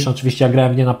PlayStation, oczywiście ja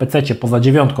grałem w nie na PC, poza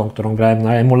 9, którą grałem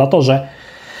na emulatorze,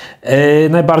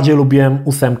 najbardziej lubiłem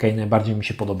 8 i najbardziej mi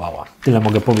się podobała. Tyle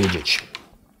mogę powiedzieć.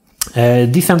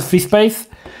 Descent Free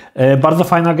Space. Bardzo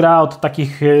fajna gra od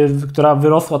takich, która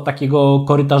wyrosła od takiego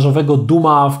korytarzowego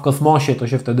Duma w kosmosie, to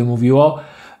się wtedy mówiło.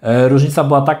 Różnica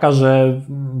była taka, że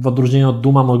w odróżnieniu od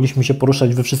Duma mogliśmy się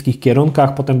poruszać we wszystkich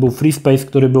kierunkach. Potem był Free Space,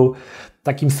 który był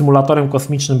takim symulatorem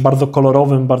kosmicznym, bardzo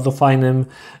kolorowym, bardzo fajnym.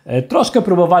 Troszkę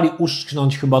próbowali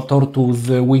uszczknąć chyba tortu z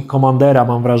Wing Commandera,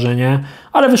 mam wrażenie,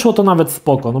 ale wyszło to nawet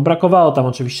spoko. No, brakowało tam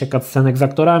oczywiście cutscenek z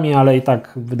aktorami, ale i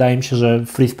tak wydaje mi się, że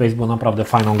Free Space był naprawdę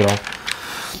fajną grą.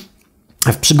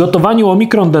 W przygotowaniu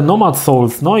Omikron The Nomad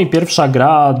Souls, no i pierwsza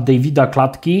gra Davida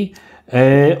Klatki,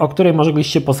 o której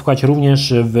mogliście posłuchać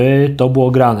również w To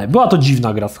było grane. Była to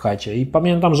dziwna gra, słuchajcie, i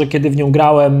pamiętam, że kiedy w nią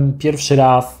grałem pierwszy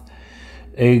raz,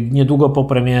 niedługo po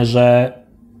premierze,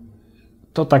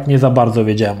 to tak nie za bardzo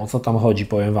wiedziałem, o co tam chodzi,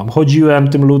 powiem Wam. Chodziłem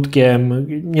tym ludkiem,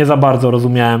 nie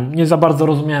za bardzo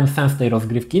rozumiałem sens tej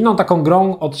rozgrywki. No taką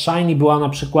grą od Shiny była na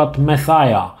przykład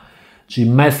Messiah, czyli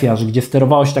Mesjasz, gdzie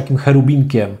sterowało się takim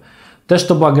cherubinkiem. Też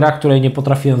to była gra, której nie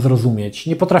potrafiłem zrozumieć.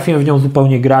 Nie potrafiłem w nią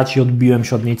zupełnie grać i odbiłem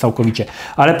się od niej całkowicie.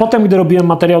 Ale potem, gdy robiłem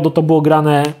materiał, to było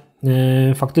grane,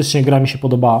 faktycznie gra mi się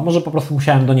podobała. Może po prostu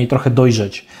musiałem do niej trochę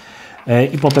dojrzeć.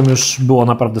 I potem już było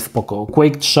naprawdę spoko.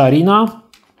 Quake 3 Arena,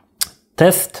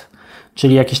 test,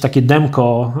 czyli jakieś takie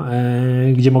demko,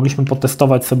 gdzie mogliśmy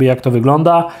potestować sobie, jak to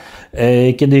wygląda.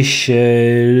 Kiedyś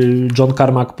John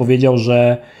Carmack powiedział,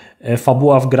 że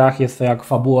fabuła w grach jest jak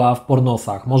fabuła w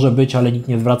pornosach. Może być, ale nikt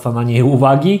nie zwraca na niej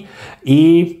uwagi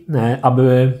i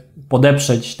aby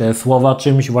podeprzeć te słowa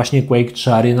czymś, właśnie Quake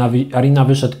 3 Arena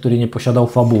wyszedł, który nie posiadał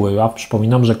fabuły. A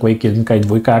przypominam, że Quake 1 i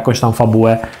 2 jakąś tam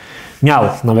fabułę miał.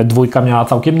 Nawet 2 miała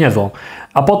całkiem niezłą.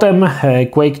 A potem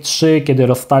Quake 3, kiedy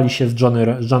rozstali się z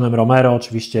Johnem Romero,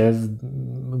 oczywiście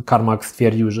Carmack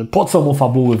stwierdził, że po co mu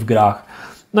fabuły w grach.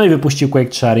 No i wypuścił Quake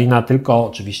 3 Arena, tylko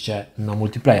oczywiście na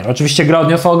multiplayer. Oczywiście gra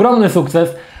odniosła ogromny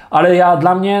sukces, ale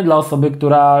dla osoby,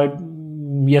 która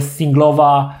jest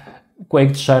singlowa,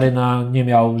 Quake 3 Arena nie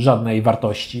miał żadnej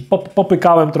wartości.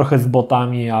 Popykałem trochę z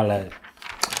botami, ale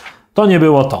to nie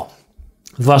było to.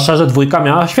 Zwłaszcza, że 2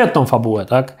 miała świetną fabułę,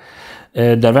 tak?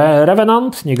 The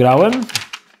Revenant nie grałem.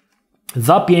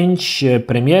 Za 5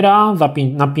 premiera,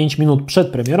 na 5 minut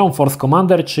przed premierą Force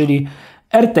Commander, czyli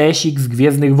RTS-ik z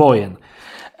Gwiezdnych Wojen.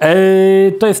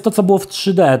 To jest to, co było w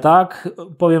 3D, tak?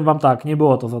 Powiem Wam tak, nie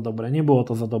było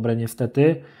to za dobre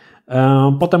niestety.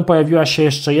 Potem pojawiła się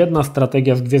jeszcze jedna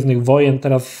strategia z Gwiezdnych Wojen,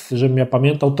 teraz, żebym ja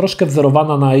pamiętał, troszkę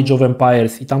wzorowana na Age of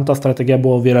Empires i tamta strategia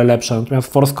była o wiele lepsza,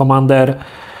 natomiast Force Commander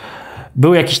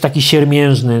był jakiś taki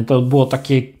siermiężny, to było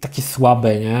takie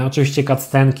słabe, nie? Oczywiście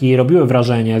cutscenki robiły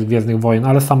wrażenie z Gwiezdnych Wojen,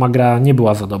 ale sama gra nie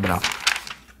była za dobra.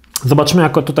 Zobaczymy,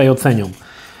 jak tutaj ocenią.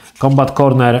 Combat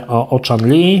Corner o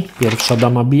Chan-Li, pierwsza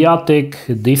dama bijatyk,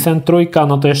 Descent 3,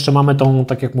 no to jeszcze mamy tą,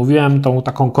 tak jak mówiłem, tą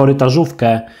taką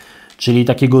korytarzówkę, czyli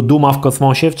takiego Duma w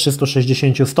kosmosie w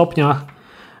 360 stopniach.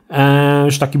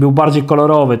 Już taki był bardziej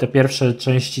kolorowy, te pierwsze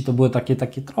części to były takie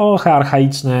trochę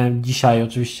archaiczne, dzisiaj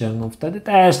oczywiście, no wtedy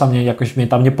też tam jakoś mnie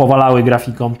tam nie powalały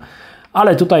grafiką,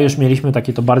 ale tutaj już mieliśmy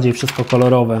takie to bardziej wszystko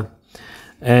kolorowe.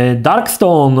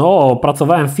 Darkstone,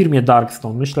 pracowałem w firmie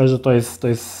Darkstone. Myślę, że to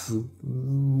jest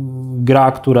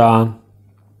gra, która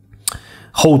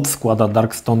hołd składa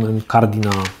Darkstone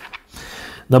Cardinal.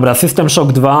 Dobra, System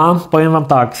Shock 2. Powiem wam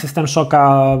tak, System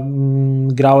Shocka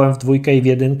grałem w 2 i w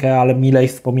 1, ale milej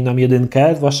wspominam 1,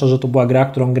 zwłaszcza, że to była gra,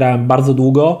 którą grałem bardzo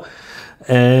długo.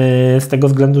 Z tego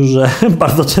względu, że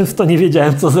bardzo często nie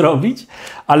wiedziałem, co zrobić,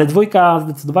 ale 2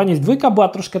 zdecydowanie, 2 była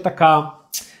troszkę taka,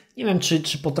 nie wiem,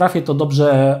 czy potrafię to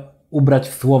dobrze ubrać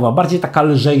w słowa, bardziej taka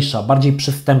lżejsza, bardziej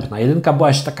przystępna. 1 była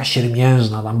jeszcze taka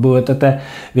siermiężna, tam były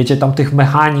wiecie, tam tych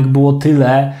mechanik było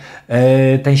tyle,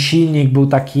 ten silnik był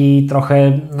taki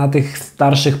trochę na tych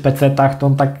starszych PC-tach, to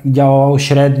on tak działał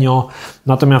średnio,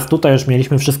 natomiast tutaj już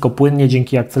mieliśmy wszystko płynnie,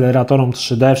 dzięki akceleratorom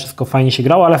 3D, wszystko fajnie się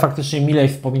grało, ale faktycznie milej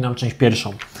wspominam część pierwszą.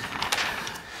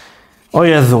 O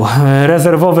Jezu,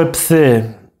 Rezerwowe psy.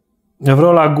 W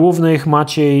rolach głównych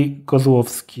Maciej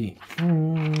Kozłowski.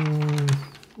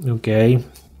 Okej.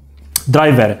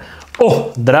 Driver.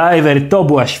 Driver to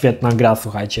była świetna gra,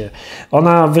 słuchajcie.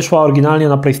 Ona wyszła oryginalnie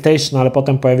na PlayStation, ale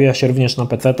potem pojawiła się również na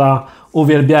PC-ta.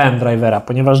 Uwielbiałem Drivera,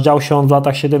 ponieważ dział się on w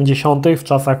latach 70., w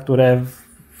czasach, które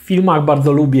w filmach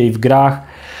bardzo lubię i w grach.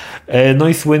 No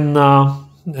i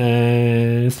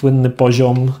słynny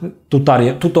poziom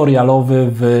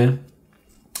tutorialowy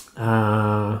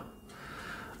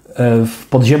w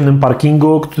podziemnym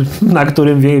parkingu, na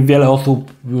którym wiele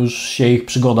osób już się ich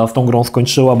przygoda z tą grą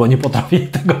skończyła, bo nie potrafi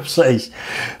tego przejść.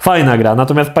 Fajna gra.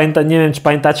 Natomiast nie wiem, czy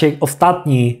pamiętacie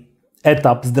ostatni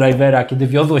etap z Drivera, kiedy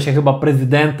wiozło się chyba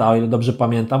prezydenta, o ile dobrze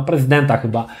pamiętam, prezydenta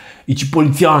chyba, i ci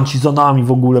policjanci za nami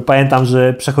w ogóle. Pamiętam,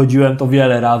 że przechodziłem to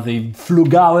wiele razy i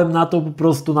flugałem na to po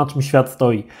prostu, na czym świat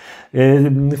stoi.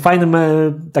 Fajnym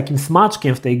takim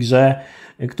smaczkiem w tej grze,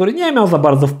 który nie miał za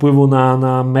bardzo wpływu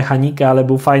na mechanikę, ale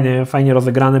był fajnie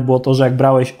rozegrany, było to, że jak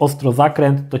brałeś ostro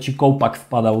zakręt, to ci kołpak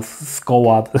spadał z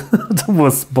koła. To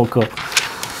było spoko.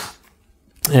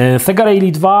 Sega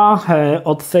Rally 2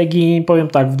 od Segi, powiem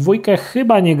tak, w 2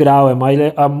 chyba nie grałem,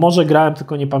 a może grałem,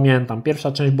 tylko nie pamiętam.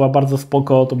 Pierwsza część była bardzo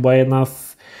spoko, to była jedna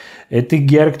z tych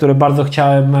gier, które bardzo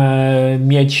chciałem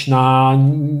mieć na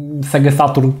Sega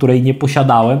Saturn, której nie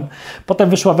posiadałem. Potem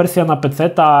wyszła wersja na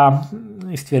PC-ta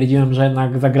i stwierdziłem, że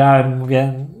jednak zagrałem,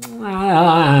 mówię,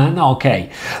 no okej.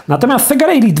 Natomiast Sega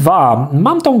Rally 2,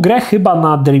 mam tą grę chyba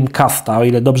na Dreamcasta, o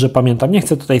ile dobrze pamiętam, nie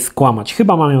chcę tutaj skłamać,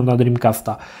 chyba mam ją na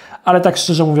Dreamcasta, ale tak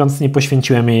szczerze mówiąc nie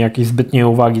poświęciłem jej jakiejś zbytniej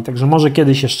uwagi, także może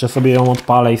kiedyś jeszcze sobie ją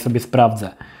odpalę i sobie sprawdzę.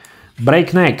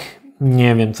 Breakneck,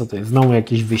 nie wiem co to jest, znowu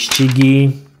jakieś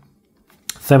wyścigi.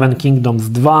 Seven Kingdoms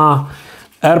 2,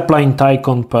 Airplane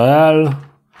Tycoon.pl,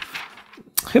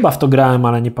 chyba w to grałem,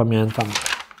 ale nie pamiętam.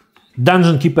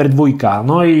 Dungeon Keeper 2,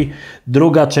 no i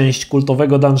druga część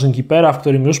kultowego Dungeon Keepera, w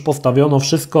którym już postawiono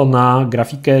wszystko na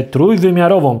grafikę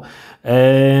trójwymiarową.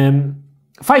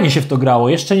 Fajnie się w to grało.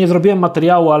 Jeszcze nie zrobiłem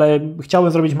materiału, ale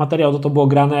chciałem zrobić materiał, to było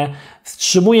grane.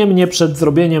 Wstrzymuje mnie przed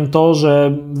zrobieniem to,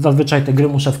 że zazwyczaj te gry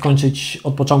muszę skończyć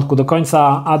od początku do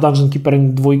końca, a Dungeon Keeper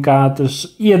 2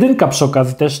 też i 1 przy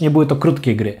okazji też nie były to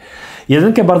krótkie gry.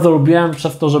 1 bardzo lubiłem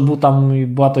przez to, że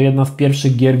była to jedna z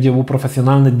pierwszych gier, gdzie był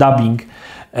profesjonalny dubbing.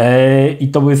 I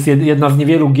to jest jedna z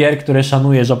niewielu gier, które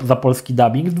szanuję za polski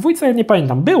dubbing. W 2 ja nie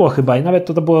pamiętam, było chyba i nawet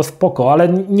to było spoko, ale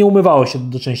nie umywało się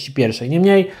do części pierwszej.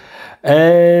 Niemniej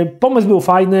pomysł był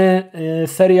fajny,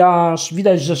 seria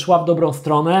widać, że szła w dobrą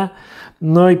stronę,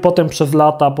 no i potem przez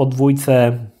lata po 2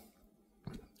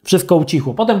 wszystko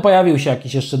ucichło. Potem pojawił się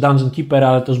jakiś jeszcze Dungeon Keeper,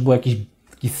 ale to już był jakiś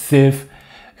syf,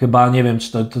 chyba nie wiem,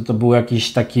 czy to był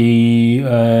jakiś taki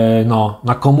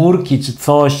na komórki czy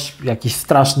coś, jakiś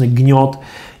straszny gniot.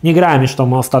 Nie grałem już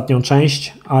tą ostatnią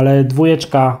część, ale 2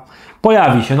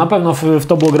 pojawi się, na pewno w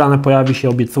to było grane, pojawi się,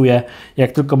 obiecuję,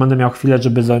 jak tylko będę miał chwilę,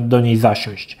 żeby do niej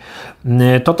zasiąść.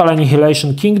 Total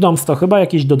Annihilation Kingdoms to chyba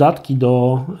jakieś dodatki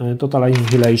do Total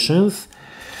Annihilations.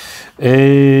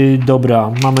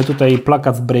 Dobra, mamy tutaj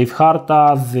plakat z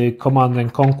Bravehearta, z Command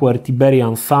 & Conquer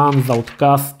Tiberian Sun, z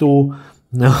Outcastu,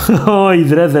 no i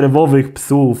z Rezerwowych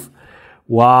psów.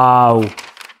 Wow.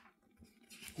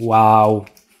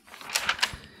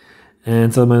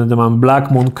 Co mam?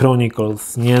 Black Moon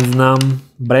Chronicles, nie znam.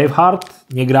 Braveheart,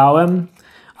 nie grałem,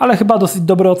 ale chyba dosyć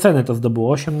dobre oceny to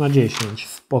zdobyło, 8/10,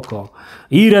 spoko.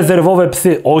 I Rezerwowe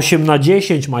psy,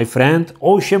 8/10, my friend,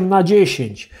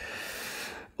 8/10.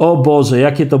 O Boże,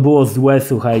 jakie to było złe,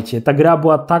 słuchajcie. Ta gra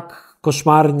była tak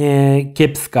koszmarnie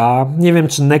kiepska. Nie wiem,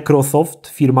 czy Necrosoft,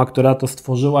 firma, która to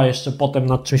stworzyła, jeszcze potem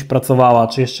nad czymś pracowała,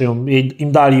 czy jeszcze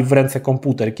im dali w ręce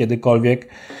komputer kiedykolwiek.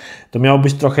 To miało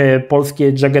być trochę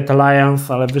polskie Jagged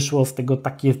Alliance, ale wyszło z tego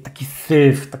taki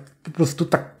syf, po prostu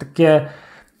takie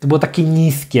to było takie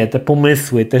niskie, te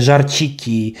pomysły, te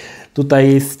żarciki,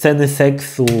 tutaj sceny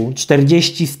seksu,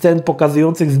 40 scen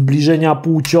pokazujących zbliżenia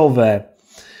płciowe.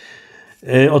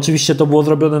 Oczywiście to było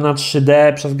zrobione na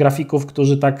 3D przez grafików,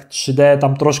 którzy tak 3D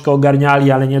tam troszkę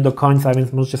ogarniali, ale nie do końca,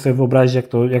 więc możecie sobie wyobrazić,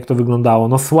 jak to wyglądało.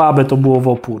 No słabe to było w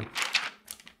opór.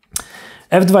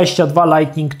 F-22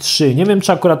 Lightning 3. Nie wiem,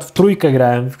 czy akurat w trójkę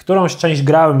grałem, w którąś część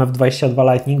grałem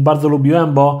F-22 Lightning. Bardzo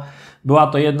lubiłem, bo była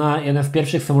to jeden z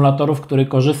pierwszych symulatorów, który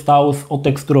korzystał z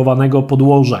oteksturowanego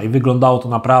podłoża i wyglądało to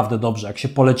naprawdę dobrze. Jak się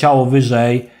poleciało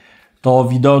wyżej, to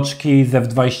widoczki z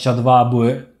F-22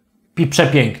 były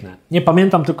przepiękne. Nie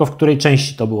pamiętam tylko, w której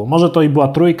części to było. Może to i była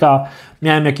trójka.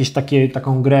 Miałem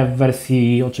taką grę w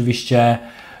wersji oczywiście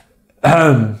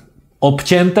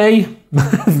obciętej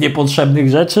z niepotrzebnych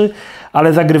rzeczy,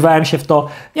 ale zagrywałem się w to,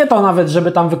 nie to nawet,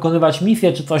 żeby tam wykonywać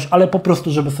misje czy coś, ale po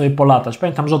prostu, żeby sobie polatać.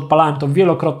 Pamiętam, że odpalałem to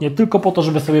wielokrotnie tylko po to,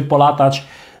 żeby sobie polatać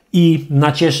i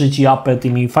nacieszyć japę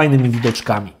tymi fajnymi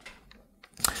widoczkami.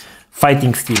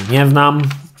 Fighting Steel nie znam.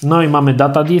 No i mamy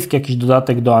Datadisk, jakiś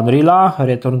dodatek do Unreala.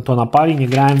 Return to napali, nie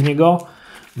grałem w niego.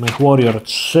 Mech Warrior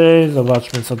 3.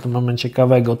 Zobaczmy, co tu mamy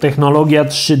ciekawego. Technologia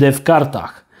 3D w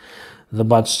kartach.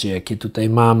 Zobaczcie, jakie tutaj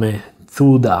mamy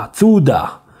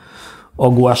cuda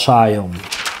ogłaszają.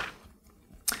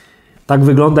 Tak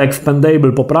wygląda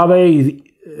Expendable po prawej,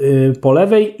 po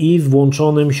lewej i z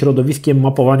włączonym środowiskiem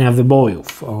mapowania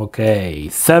wybojów. Ok.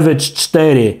 Savage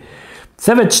 4.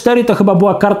 Savage 4 to chyba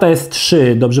była karta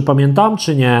S3, dobrze pamiętam,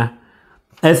 czy nie?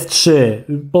 S3,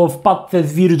 bo w padce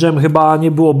z Virgem chyba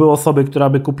nie byłoby osoby, która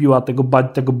by kupiła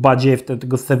tego badziew,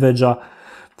 tego Savage'a.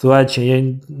 Słuchajcie,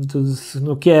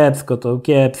 no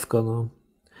kiepsko, no.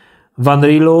 W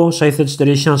Unrealu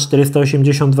 640,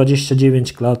 480,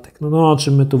 29 klatek. No o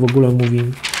czym my tu w ogóle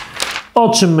mówimy? O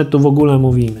czym my tu w ogóle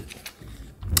mówimy?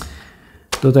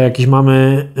 Tutaj jakiś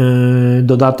mamy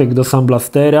dodatek do Sun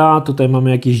Blastera. Tutaj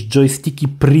mamy jakieś joysticki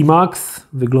Primax.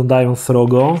 Wyglądają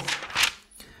srogo.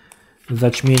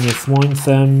 Zaćmienie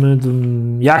słońcem.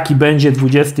 Jaki będzie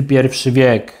XXI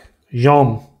wiek?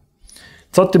 Ziom.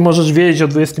 Co ty możesz wiedzieć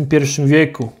o XXI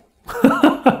wieku?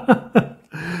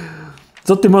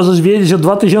 Co ty możesz wiedzieć o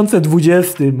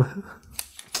 2020?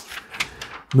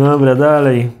 Dobra,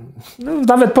 dalej. No,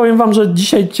 nawet powiem wam, że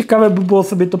dzisiaj ciekawe by było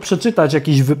sobie to przeczytać,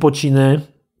 jakieś wypociny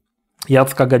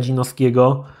Jacka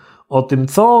Gadzinowskiego o tym,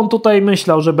 co on tutaj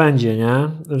myślał, że będzie, nie?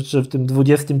 Że w tym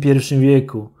XXI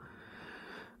wieku.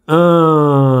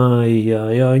 Oj,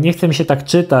 nie chcę mi się tak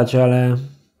czytać, ale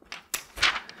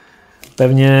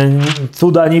pewnie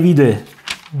cuda nie widy.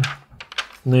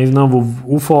 No i znowu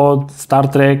UFO, Star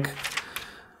Trek,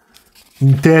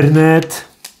 internet,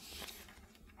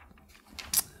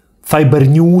 cyber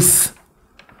news,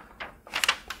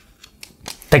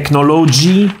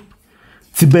 technology,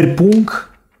 cyberpunk.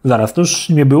 Zaraz, to już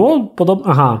nie było?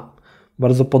 Aha,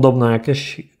 bardzo podobne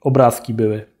jakieś obrazki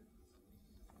były.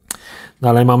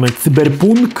 Dalej mamy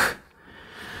cyberpunk.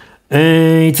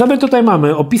 I co my tutaj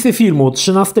mamy? Opisy filmu,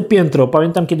 13 piętro.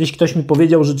 Pamiętam, kiedyś ktoś mi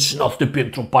powiedział, że 13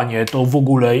 piętro, panie, to w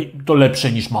ogóle to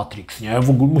lepsze niż Matrix, nie? W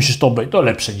ogóle musisz to obejrzeć, to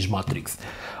lepsze niż Matrix.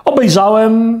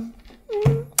 Obejrzałem,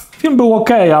 film był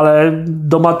ok, ale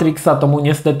do Matrixa to mu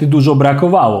niestety dużo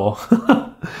brakowało.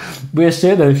 Był jeszcze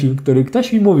jeden film, który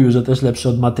ktoś mi mówił, że też lepszy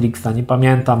od Matrixa, nie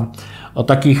pamiętam. O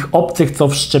takich obcych, co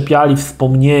wszczepiali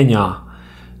wspomnienia.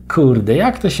 Kurde,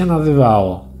 jak to się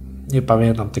nazywało? Nie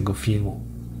pamiętam tego filmu.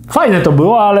 Fajne to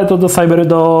było, ale to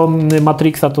do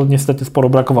Matrixa to niestety sporo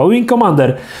brakowało. Wing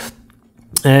Commander.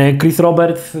 Chris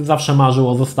Roberts zawsze marzył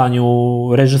o zostaniu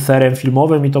reżyserem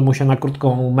filmowym i to mu się na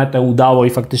krótką metę udało i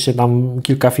faktycznie tam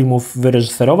kilka filmów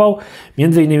wyreżyserował.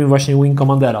 Między innymi właśnie Wing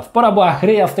Commandera. Spora była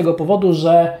chryja z tego powodu,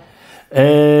 że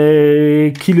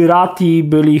Killerati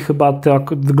byli chyba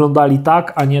wyglądali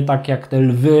tak, a nie tak jak te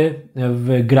lwy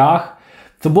w grach.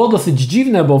 Co było dosyć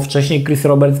dziwne, bo wcześniej Chris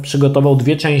Roberts przygotował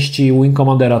dwie części Wing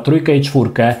Commandera, 3 i 4.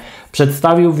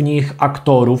 Przedstawił w nich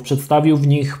aktorów, przedstawił w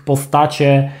nich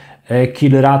postacie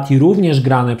Killerati również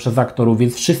grane przez aktorów,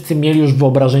 więc wszyscy mieli już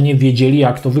wyobrażenie, wiedzieli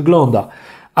jak to wygląda.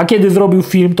 A kiedy zrobił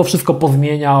film, to wszystko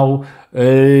pozmieniał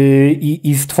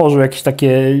i stworzył jakieś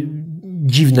takie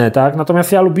dziwne, tak?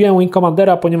 Natomiast ja lubiłem Wing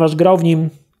Commandera, ponieważ grał w nim...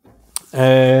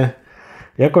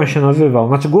 jak on się nazywał?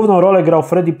 Znaczy główną rolę grał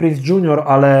Freddie Prinze Jr.,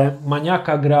 ale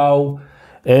maniaka grał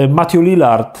Matthew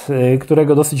Lillard,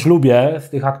 którego dosyć lubię z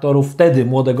tych aktorów wtedy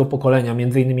młodego pokolenia,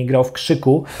 między innymi grał w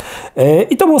Krzyku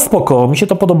i to było spoko, mi się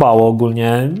to podobało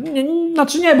ogólnie.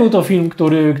 Znaczy nie był to film,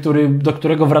 do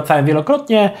którego wracałem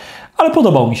wielokrotnie, ale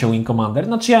podobał mi się Wing Commander.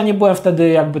 Znaczy ja nie byłem wtedy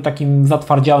jakby takim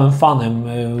zatwardziałym fanem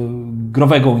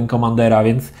growego Wing Commandera,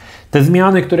 więc te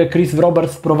zmiany, które Chris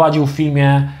Roberts wprowadził w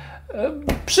filmie,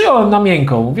 Przyjąłem na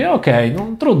miękko, mówię okej, no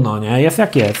trudno, nie, jest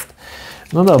jak jest.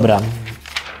 No dobra.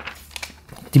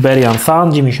 Tiberian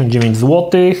Sun, 99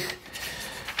 zł.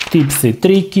 Tipsy,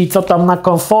 triki, co tam na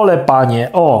konsolę, panie?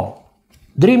 O,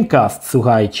 Dreamcast,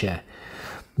 słuchajcie.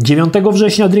 9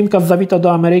 września Dreamcast zawitał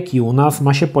do Ameryki. U nas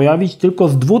ma się pojawić tylko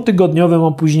z 2-tygodniowym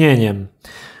opóźnieniem.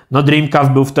 No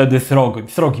Dreamcast był wtedy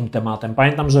srogim tematem.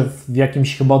 Pamiętam, że w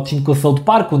jakimś chyba odcinku South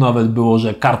Parku nawet było,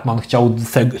 że Cartman chciał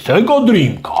Sega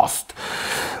Dreamcast.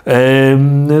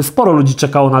 Sporo ludzi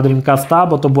czekało na Dreamcasta,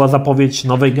 bo to była zapowiedź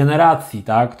nowej generacji,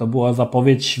 tak? To była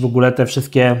zapowiedź, w ogóle te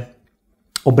wszystkie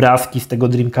obrazki z tego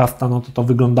Dreamcasta, no to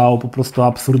wyglądało po prostu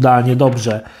absurdalnie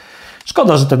dobrze.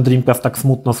 Szkoda, że ten Dreamcast tak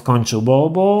smutno skończył,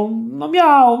 bo no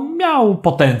miał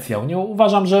potencjał. Nie,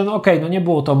 uważam, że no okej, no nie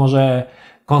było to może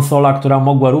konsola, która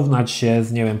mogła równać się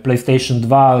z, nie wiem, PlayStation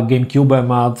 2,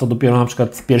 GameCube'em, a co dopiero na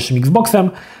przykład z pierwszym Xboxem,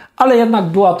 ale jednak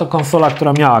była to konsola,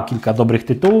 która miała kilka dobrych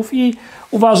tytułów i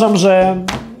uważam, że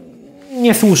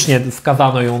niesłusznie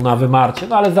skazano ją na wymarcie,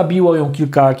 no ale zabiło ją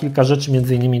kilka rzeczy,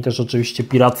 między innymi też oczywiście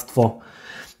piractwo.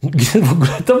 W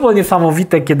ogóle to było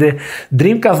niesamowite, kiedy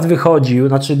Dreamcast wychodził,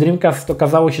 znaczy Dreamcast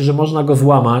okazało się, że można go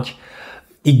złamać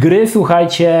i gry,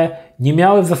 słuchajcie, nie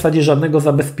miały w zasadzie żadnego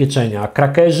zabezpieczenia.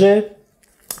 Krakerzy,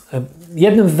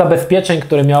 jednym z zabezpieczeń,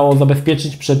 które miało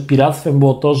zabezpieczyć przed piractwem,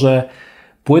 było to, że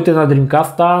płyty na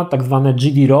Dreamcasta, tak zwane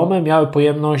GD-ROMy, miały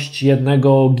pojemność 1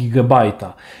 GB,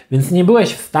 więc nie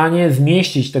byłeś w stanie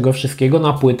zmieścić tego wszystkiego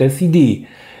na płytę CD.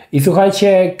 I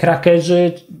słuchajcie,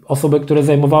 krakerzy, osoby, które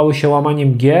zajmowały się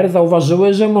łamaniem gier,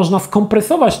 zauważyły, że można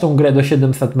skompresować tą grę do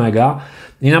 700 MB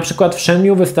i na przykład w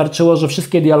Shenmue wystarczyło, że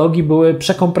wszystkie dialogi były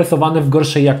przekompresowane w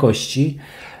gorszej jakości.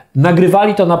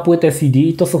 Nagrywali to na płytę CD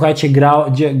i to, słuchajcie,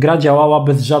 gra działała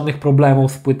bez żadnych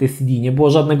problemów z płyty CD. Nie było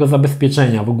żadnego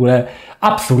zabezpieczenia. W ogóle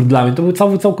absurd dla mnie. To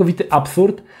był całkowity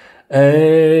absurd,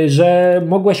 że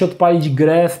mogłeś odpalić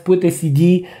grę z płyty CD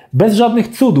bez żadnych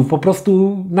cudów. Po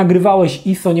prostu nagrywałeś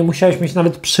ISO, nie musiałeś mieć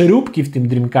nawet przeróbki w tym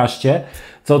Dreamcastie,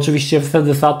 co oczywiście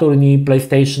wtedy Saturn i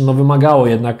PlayStation no, wymagało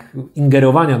jednak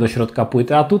ingerowania do środka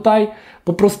płyty, a tutaj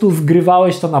po prostu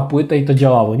zgrywałeś to na płytę i to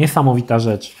działało. Niesamowita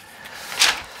rzecz.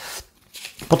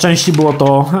 Po części było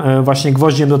to właśnie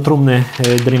gwoździem do trumny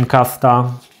Dreamcasta.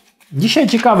 Dzisiaj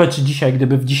ciekawe, czy dzisiaj,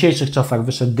 gdyby w dzisiejszych czasach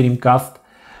wyszedł Dreamcast,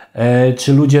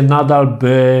 czy ludzie nadal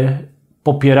by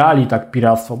popierali tak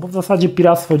piractwo, bo w zasadzie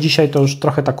piractwo dzisiaj to już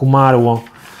trochę tak umarło.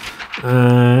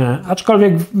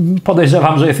 Aczkolwiek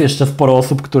podejrzewam, że jest jeszcze sporo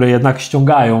osób, które jednak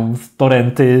ściągają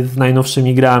torrenty z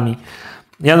najnowszymi grami.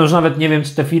 Ja już nawet nie wiem,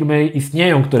 czy te firmy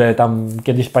istnieją, które tam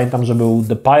kiedyś pamiętam, że był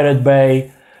The Pirate Bay,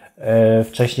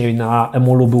 wcześniej na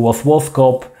Emulu było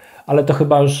Słoskop, ale to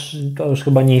już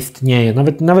chyba nie istnieje.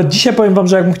 Nawet dzisiaj powiem Wam,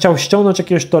 że jakbym chciał ściągnąć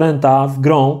jakiegoś torrenta z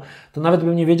grą, to nawet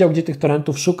bym nie wiedział, gdzie tych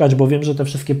torrentów szukać, bo wiem, że te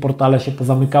wszystkie portale się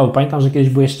pozamykały. Pamiętam, że kiedyś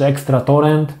był jeszcze Extra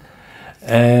Torrent,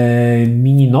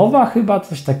 Mininowa chyba,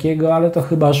 coś takiego, ale to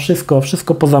chyba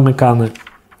wszystko pozamykane.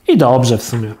 I dobrze w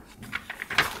sumie.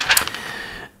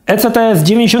 ECTS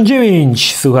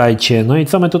 99, słuchajcie. No i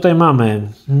co my tutaj mamy?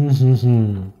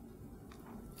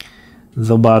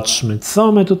 Zobaczmy,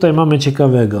 co my tutaj mamy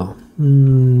ciekawego.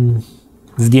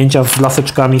 Zdjęcia z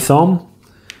laseczkami są.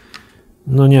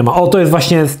 No nie ma. O, to jest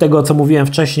właśnie z tego, co mówiłem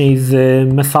wcześniej z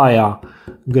Messiah,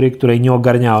 gry, której nie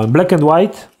ogarniałem. Black and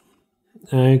White.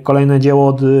 Kolejne dzieło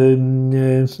od,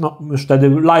 no już wtedy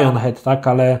Lionhead, tak,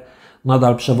 ale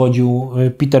nadal przewodził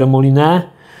Peter Moliné.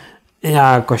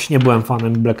 Ja jakoś nie byłem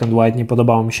fanem Black and White, nie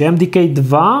podobało mi się. MDK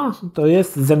 2, to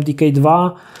jest z MDK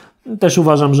 2. Też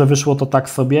uważam, że wyszło to tak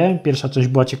sobie. Pierwsza część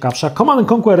była ciekawsza.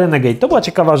 Command & Conquer Renegade, to była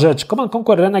ciekawa rzecz. Command &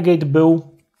 Conquer Renegade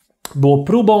było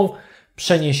próbą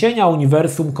przeniesienia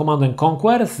uniwersum Command &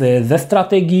 Conquer ze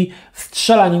strategii w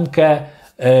strzelaninkę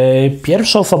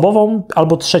pierwszoosobową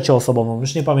albo trzecioosobową,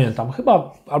 już nie pamiętam,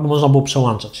 chyba, albo można było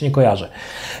przełączać, nie kojarzę.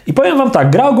 I powiem Wam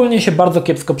tak, gra ogólnie się bardzo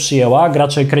kiepsko przyjęła,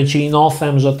 gracze kręcili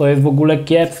nosem, że to jest w ogóle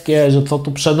kiepskie, że co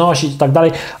tu przenosić i tak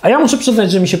dalej, a ja muszę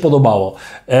przyznać, że mi się podobało.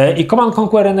 I Command &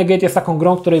 Conquer Renegade jest taką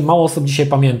grą, której mało osób dzisiaj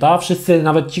pamięta, wszyscy,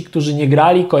 nawet ci, którzy nie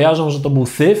grali, kojarzą, że to był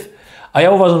syf, a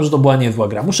ja uważam, że to była niezła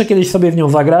gra. Muszę kiedyś sobie w nią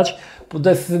zagrać.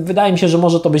 Wydaje mi się, że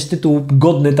może to być tytuł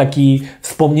godny taki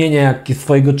wspomnienia jak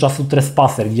swojego czasu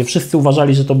Trespasser, gdzie wszyscy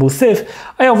uważali, że to był syf,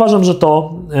 a ja uważam, że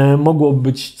to mogło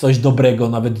być coś dobrego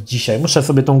nawet dzisiaj. Muszę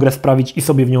sobie tą grę sprawić i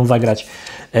sobie w nią zagrać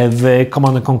w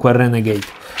Command & Conquer Renegade.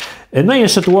 No i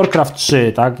jeszcze tu Warcraft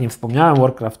 3, tak? Nie wspomniałem,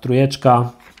 Warcraft 3,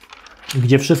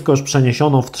 gdzie wszystko już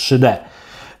przeniesiono w 3D.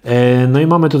 No i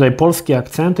mamy tutaj polskie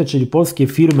akcenty, czyli polskie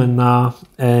firmy na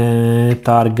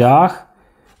targach.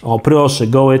 O proszę,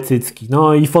 gołe cycki,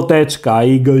 no i foteczka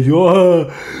i Goziu, o,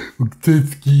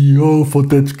 cycki, o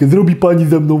foteczkę, zrobi pani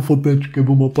ze mną foteczkę,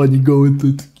 bo ma pani gołe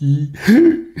cycki.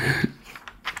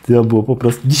 To było po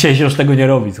prostu, dzisiaj się już tego nie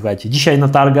robi, słuchajcie, dzisiaj na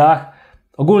targach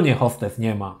ogólnie hostes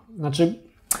nie ma, znaczy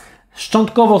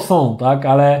szczątkowo są, tak,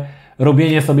 ale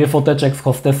robienie sobie foteczek z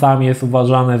hostesami jest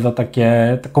uważane za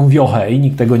taką wiochę i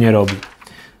nikt tego nie robi.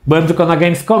 Byłem tylko na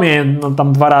Gamescomie, no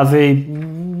tam 2 razy i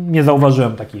nie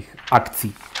zauważyłem takich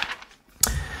akcji.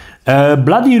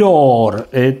 Bloody Roar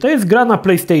to jest gra na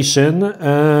PlayStation.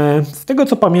 Z tego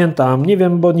co pamiętam, nie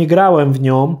wiem, bo nie grałem w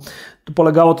nią, to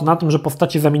polegało to na tym, że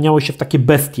postacie zamieniały się w takie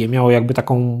bestie. Miało jakby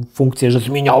taką funkcję, że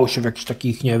zmieniało się w jakichś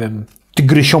takich, nie wiem,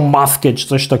 tygrysią maskę czy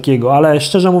coś takiego, ale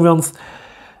szczerze mówiąc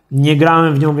nie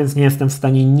grałem w nią, więc nie jestem w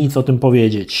stanie nic o tym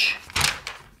powiedzieć.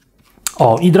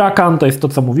 O, i Drakan to jest to,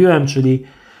 co mówiłem, czyli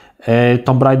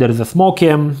Tomb Raider ze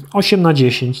smokiem.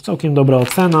 8/10, całkiem dobra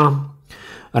ocena.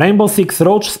 Rainbow Six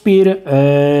Roach Spear.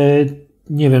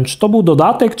 Nie wiem, czy to był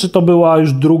dodatek, czy to była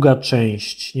już druga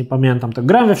część. Nie pamiętam. Tak.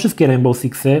 Grałem we wszystkie Rainbow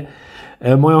Sixy.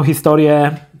 Moją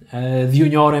historię z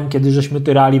juniorem, kiedy żeśmy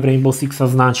tyrali w Rainbow Sixa,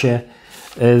 znacie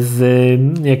z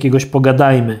jakiegoś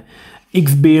Pogadajmy.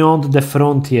 X Beyond the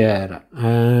Frontier.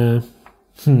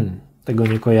 Tego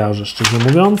nie kojarzę, szczerze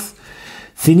mówiąc.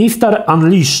 Sinister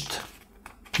Unleashed.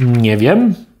 Nie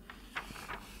wiem.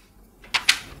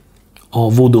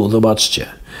 O, Voodoo, zobaczcie.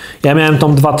 Ja miałem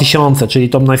tą 2000, czyli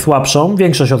tą najsłabszą.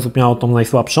 Większość osób miało tą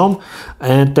najsłabszą.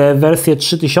 Te wersje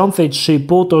 3000 i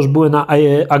 3,5 to już były na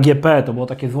AGP. To było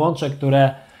takie złącze,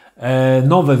 które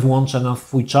nowe złącze na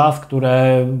swój czas,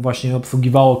 które właśnie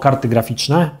obsługiwało karty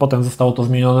graficzne. Potem zostało to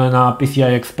zmienione na PCI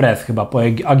Express. Chyba po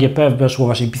AGP weszło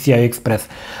właśnie PCI Express.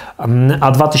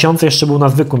 A 2000 jeszcze był na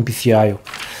zwykłym PCI-u.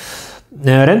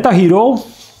 Renta Hero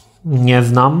nie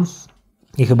znam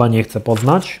i chyba nie chcę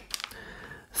poznać.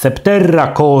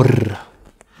 Septerra Core.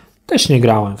 Też nie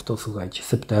grałem w to, słuchajcie.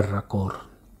 Septerra Core.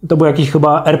 To był jakiś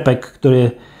chyba RPG,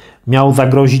 który miał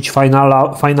zagrozić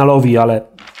finalowi,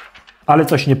 ale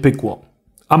coś nie pykło.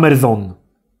 Amerzon.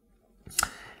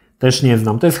 Też nie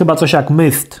znam. To jest chyba coś jak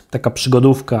Myst, taka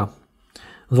przygodówka.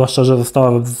 Zwłaszcza, że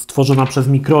została stworzona przez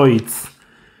Microids.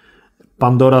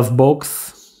 Pandora's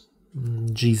Box.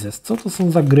 Jesus, co to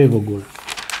są za gry w ogóle?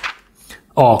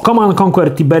 O, Command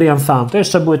Conquer Tiberian Sun. To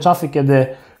jeszcze były czasy, kiedy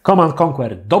Command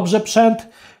Conquer dobrze przędł,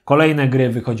 kolejne gry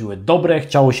wychodziły dobre,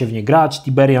 chciało się w nie grać.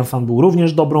 Tiberian Sun był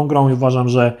również dobrą grą i uważam,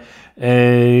 że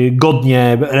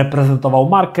godnie reprezentował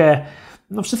markę.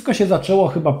 No wszystko się zaczęło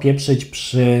chyba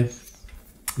pieprzyć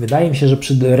wydaje mi się, że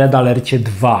przy Red Alercie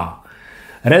 2.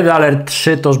 Red Alert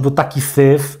 3 to już był taki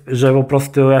syf, że po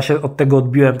prostu ja się od tego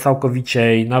odbiłem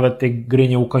całkowicie i nawet tej gry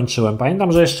nie ukończyłem.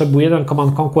 Pamiętam, że jeszcze był jeden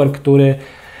Command Conquer, który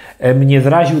mnie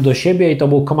zraził do siebie i to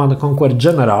był Command Conquer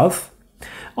Generals.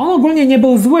 On ogólnie nie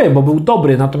był zły, bo był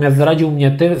dobry, natomiast zraził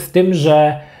mnie z tym,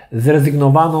 że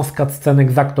zrezygnowano z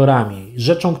cutscenek z aktorami.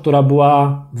 Rzeczą, która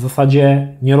była w zasadzie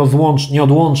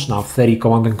nieodłączna w serii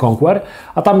Command Conquer,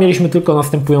 a tam mieliśmy tylko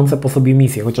następujące po sobie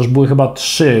misje, chociaż były chyba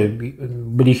 3.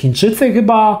 Byli Chińczycy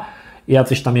chyba i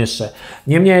jacyś tam jeszcze.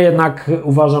 Niemniej jednak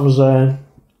uważam, że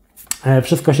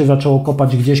wszystko się zaczęło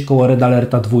kopać gdzieś koło Red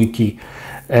Alerta 2.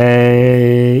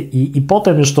 I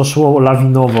potem już to szło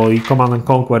lawinowo i Command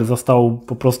Conquer został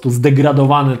po prostu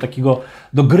zdegradowany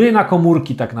do gry na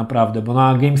komórki tak naprawdę, bo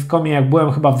na Gamescomie jak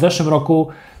byłem chyba w zeszłym roku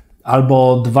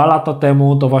albo 2 lata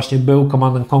temu, to właśnie był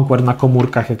Command Conquer na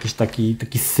komórkach, jakiś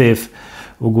taki syf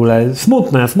w ogóle.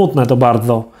 Smutne to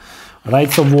bardzo.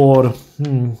 Rights of War,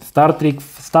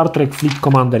 Star Trek Fleet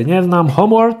Commander nie znam,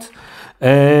 Homeward.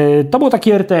 To był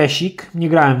taki RTS-ik, nie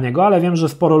grałem w niego, ale wiem, że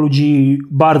sporo ludzi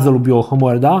bardzo lubiło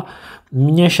Homeworlda.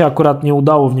 Mnie się akurat nie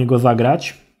udało w niego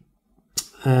zagrać.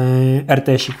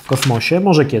 RTS-ik w kosmosie,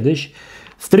 może kiedyś.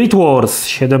 Street Wars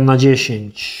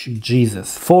 7/10,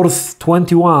 Jesus. Force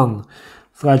 21.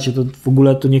 Słuchajcie, to w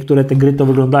ogóle to niektóre te gry to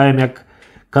wyglądają jak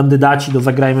kandydaci do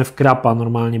Zagrajmy w Krapa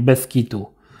normalnie, bez kitu.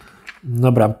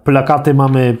 Dobra, plakaty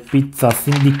mamy Pizza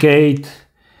Syndicate.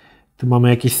 Tu mamy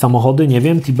jakieś samochody, nie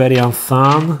wiem, Tiberian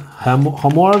Sun,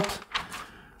 Homeworld.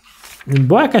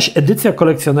 Była jakaś edycja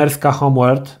kolekcjonerska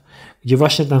Homeworld, gdzie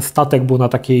właśnie ten statek był na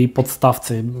takiej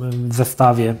podstawce w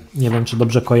zestawie. Nie wiem, czy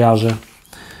dobrze kojarzę.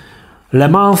 Le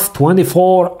Mans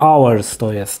 24 Hours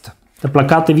to jest. Te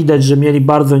plakaty widać, że mieli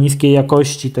bardzo niskiej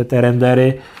jakości te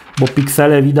rendery, bo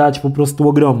piksele widać po prostu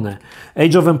ogromne.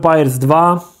 Age of Empires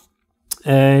 2.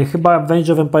 Chyba w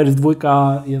Age of Empires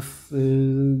 2 jest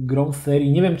grą z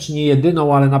serii, nie wiem czy nie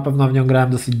jedyną, ale na pewno w nią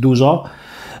grałem dosyć dużo.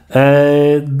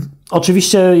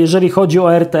 Oczywiście, jeżeli chodzi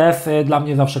o RTS, dla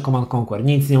mnie zawsze Command Conquer.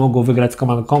 Nic nie mogło wygrać z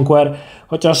Command Conquer,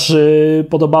 chociaż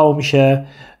podobało mi się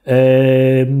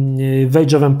w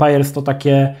Age of Empires to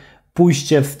takie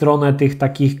pójście w stronę tych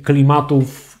takich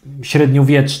klimatów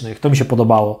średniowiecznych. To mi się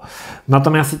podobało.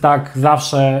 Natomiast i tak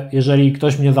zawsze, jeżeli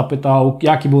ktoś mnie zapytał,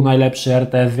 jaki był najlepszy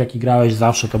RTS, w jaki grałeś,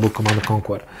 zawsze to był Command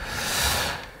Conquer.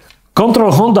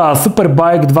 Control Honda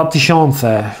Superbike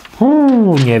 2000.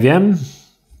 Nie wiem.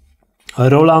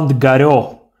 Roland Garros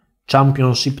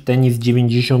Championship Tennis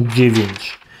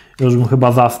 99. Już bym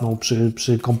chyba zasnął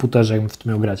przy komputerze, jakbym w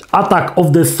tym miał grać. Attack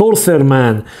of the Sorcerer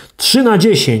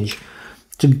 3/10.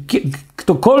 Czy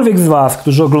ktokolwiek z Was,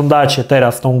 którzy oglądacie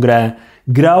teraz tą grę,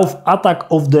 grał w Attack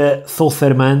of the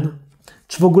Sorcerer?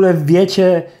 Czy w ogóle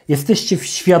wiecie, jesteście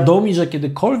świadomi, że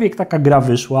kiedykolwiek taka gra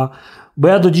wyszła? Bo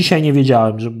ja do dzisiaj nie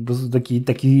wiedziałem, że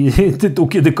taki tytuł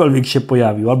kiedykolwiek się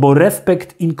pojawił. Albo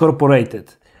Respect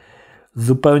Incorporated.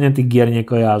 Zupełnie tych gier nie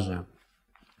kojarzę.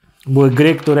 Były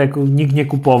gry, które nikt nie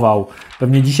kupował.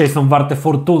 Pewnie dzisiaj są warte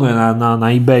fortuny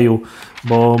na eBayu,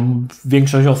 bo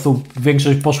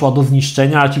większość poszła do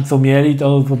zniszczenia, a ci co mieli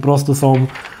to po prostu są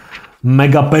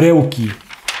mega perełki.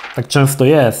 Tak często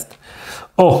jest.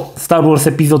 O, Star Wars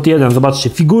Epizod 1, zobaczcie,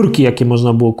 figurki jakie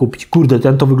można było kupić. Kurde,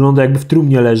 ten to wygląda jakby w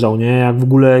trumnie leżał, nie? Jak w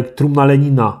ogóle trumna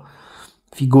Lenina.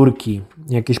 Figurki,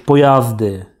 jakieś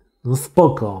pojazdy. No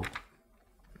spoko.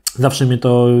 Zawsze mnie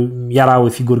to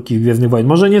jarały figurki Gwiezdnych Wojen.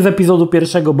 Może nie z epizodu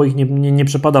pierwszego, bo ich nie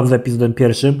przepadam z epizodem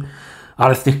pierwszym,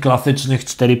 ale z tych klasycznych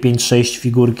 4, 5, 6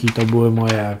 figurki to były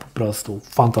moje po prostu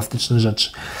fantastyczne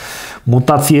rzeczy.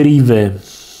 Mutacje Rivy.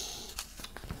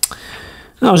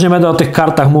 No już nie będę o tych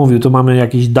kartach mówił. Tu mamy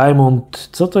jakiś Diamond.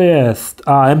 Co to jest?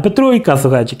 A, MP3,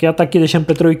 słuchajcie. Ja tak kiedyś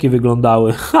MP3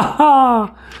 wyglądały. Haha!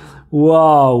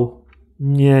 Wow!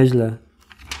 Nieźle.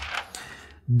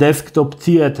 Desktop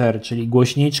Theater, czyli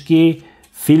głośniczki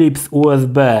Philips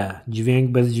USB,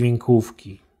 dźwięk bez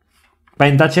dźwiękówki.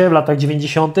 Pamiętacie w latach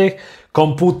 90.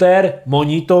 komputer,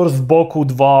 monitor, z boku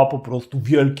dwa po prostu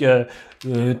wielkie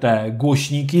te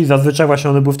głośniki. Zazwyczaj właśnie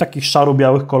one były w takich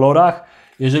szaro-białych kolorach.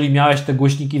 Jeżeli miałeś te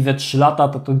głośniki ze 3 lata,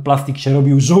 to ten plastik się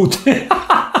robił żółty.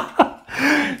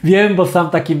 Wiem, bo sam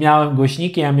takie miałem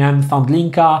głośniki, ja miałem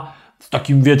Soundlinka. Z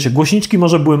takim, wiecie, głośniczki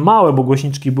może były małe, bo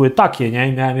głośniczki były takie, nie?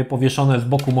 I miałem je powieszone z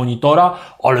boku monitora,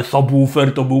 ale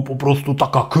subwoofer to był po prostu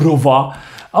taka krowa.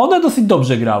 A one dosyć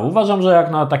dobrze grały. Uważam, że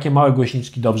jak na takie małe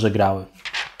głośniczki dobrze grały.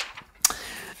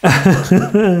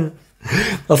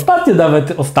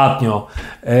 Ostatnio,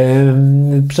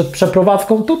 przed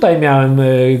przeprowadzką tutaj miałem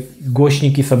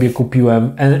głośniki, sobie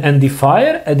kupiłem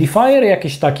Edifier,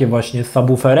 jakieś takie właśnie z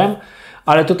subwooferem.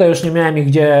 Ale tutaj już nie miałem ich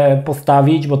gdzie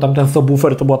postawić, bo tamten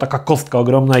subwoofer to była taka kostka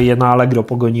ogromna i je na Allegro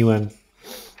pogoniłem.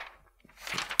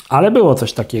 Ale było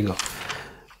coś takiego.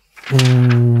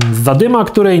 Zadyma,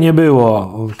 której nie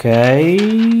było. Okej.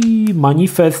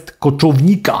 Manifest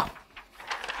koczownika.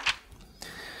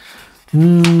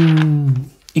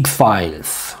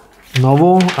 X-Files.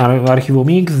 Znowu archiwum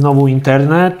X, znowu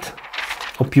internet.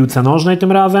 O piłce nożnej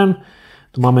tym razem.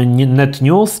 Tu mamy Net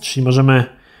News, czyli możemy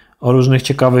o różnych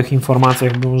ciekawych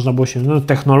informacjach, by można było się... No,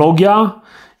 technologia.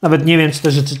 Nawet nie wiem, czy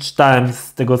te rzeczy czytałem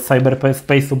z tego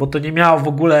cyberspace'u, bo to nie miało w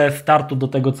ogóle startu do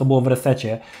tego, co było w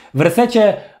resecie. W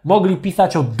resecie mogli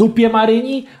pisać o dupie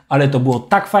Maryni, ale to było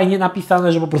tak fajnie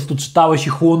napisane, że po prostu czytałeś i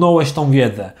chłonąłeś tą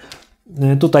wiedzę.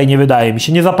 Tutaj nie wydaje mi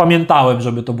się. Nie zapamiętałem,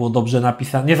 żeby to było dobrze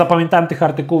napisane. Nie zapamiętałem tych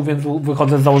artykułów, więc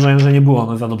wychodzę z założenia, że nie było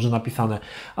one za dobrze napisane.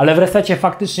 Ale w resecie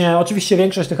faktycznie, oczywiście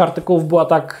większość tych artykułów była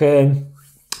tak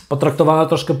potraktowana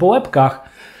troszkę po łebkach,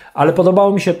 ale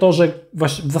podobało mi się to, że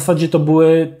w zasadzie to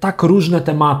były tak różne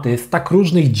tematy, z tak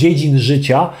różnych dziedzin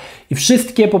życia i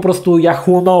wszystkie po prostu ja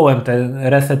chłonąłem ten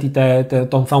reset i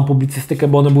tą całą publicystykę,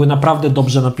 bo one były naprawdę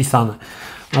dobrze napisane.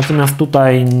 Natomiast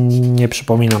tutaj nie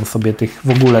przypominam sobie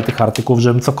w ogóle tych artykułów,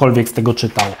 żebym cokolwiek z tego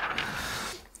czytał.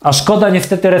 A szkoda,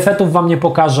 niestety resetów Wam nie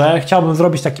pokażę. Chciałbym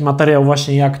zrobić taki materiał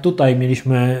właśnie jak tutaj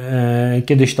mieliśmy,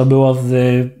 kiedyś to było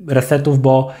z resetów,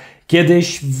 bo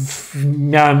kiedyś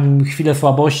miałem chwilę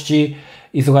słabości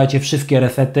i słuchajcie, wszystkie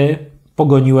resety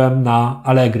pogoniłem na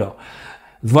Allegro.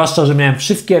 Zwłaszcza, że miałem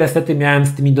wszystkie resety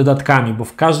z tymi dodatkami, bo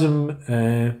w każdym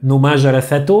numerze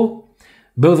resetu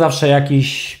był zawsze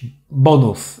jakiś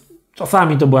bonus.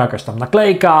 Czasami to była jakaś tam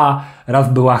naklejka,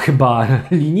 raz była chyba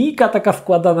linijka taka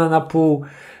składana na pół.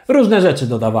 Różne rzeczy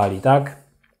dodawali, tak?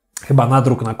 Chyba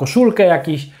nadruk na koszulkę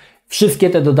jakiś. Wszystkie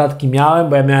te dodatki miałem,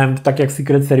 bo ja miałem, tak jak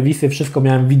Secret Service'y, wszystko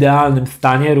miałem w idealnym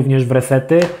stanie, również w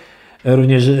resety.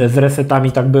 również z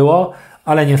resetami tak było,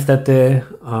 ale niestety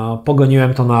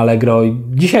pogoniłem to na Allegro i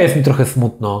dzisiaj jest mi trochę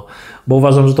smutno, bo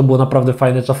uważam, że to było naprawdę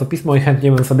fajne czasopismo i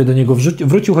chętnie bym sobie do niego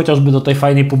wrócił, chociażby do tej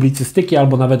fajnej publicystyki,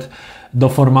 albo nawet do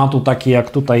formatu taki, jak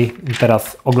tutaj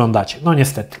teraz oglądacie. No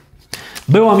niestety.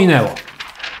 Było, minęło.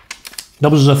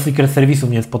 Dobrze, że Secret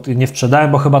Service'u nie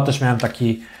sprzedałem, bo chyba też miałem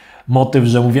taki motyw,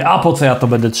 że mówię, a po co ja to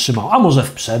będę trzymał, a może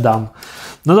sprzedam.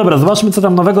 No dobra, zobaczmy co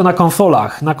tam nowego na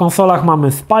konsolach. Na konsolach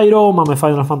mamy Spyro, mamy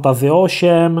Final Fantasy VIII,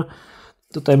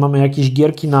 tutaj mamy jakieś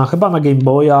gierki chyba na Game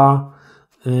Boya,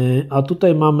 a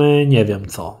tutaj mamy nie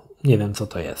wiem co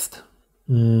to jest.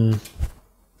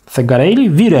 Sega Rally?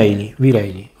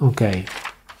 V-Rally, okej.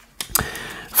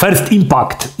 First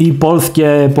Impact i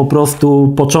polskie po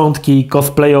prostu początki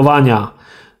cosplayowania,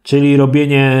 czyli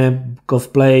robienie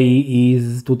cosplay i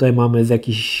tutaj mamy z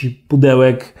jakichś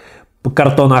pudełek po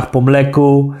kartonach, po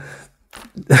mleku.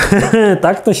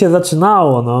 Tak to się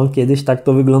zaczynało, no. Kiedyś tak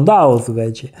to wyglądało,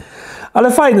 słuchajcie.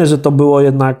 Ale fajne, że to było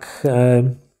jednak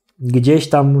gdzieś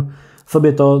tam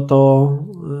sobie to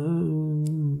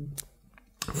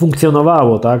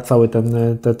funkcjonowało, tak? Całe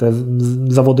te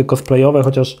zawody cosplayowe,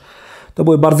 chociaż to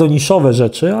były bardzo niszowe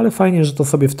rzeczy, ale fajnie, że to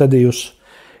sobie wtedy już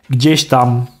gdzieś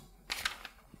tam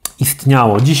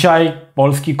istniało. Dzisiaj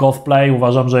polski cosplay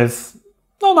uważam, że jest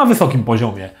na wysokim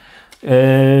poziomie.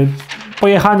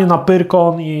 Pojechanie na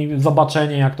Pyrkon i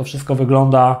zobaczenie, jak to wszystko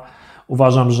wygląda,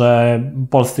 uważam, że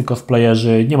polscy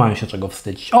cosplayerzy nie mają się czego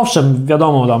wstydzić. Owszem,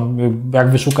 wiadomo, tam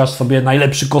jak wyszukasz sobie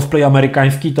najlepszy cosplay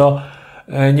amerykański, to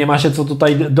nie ma się co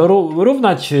tutaj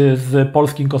równać z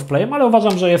polskim cosplayem, ale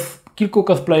uważam, że jest kilku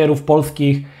cosplayerów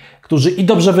polskich, którzy i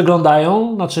dobrze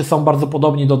wyglądają, znaczy są bardzo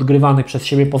podobni do odgrywanych przez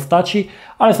siebie postaci,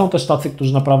 ale są też tacy,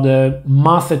 którzy naprawdę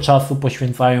masę czasu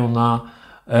poświęcają na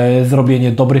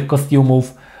zrobienie dobrych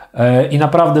kostiumów i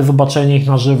naprawdę zobaczenie ich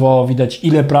na żywo, widać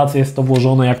ile pracy jest to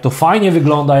włożone, jak to fajnie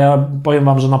wygląda. Ja powiem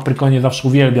Wam, że na Prykonie zawsze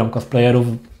uwielbiam cosplayerów.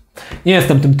 Nie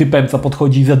jestem tym typem, co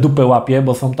podchodzi i za dupę łapie,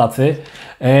 bo są tacy,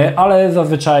 ale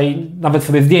zazwyczaj nawet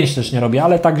sobie zdjęć też nie robię,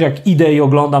 ale tak jak idę i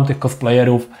oglądam tych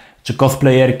cosplayerów czy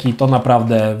cosplayerki, to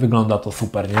naprawdę wygląda to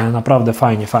super, nie? Naprawdę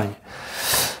fajnie.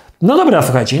 No dobra,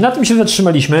 słuchajcie, i na tym się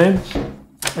zatrzymaliśmy.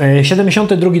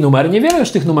 72 numer, niewiele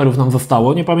już tych numerów nam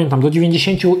zostało, nie pamiętam, do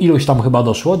 90 iluś tam chyba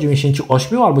doszło,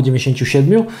 98 albo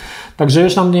 97, także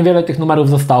już nam niewiele tych numerów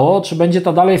zostało. Czy będzie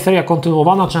ta dalej seria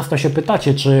kontynuowana? Często się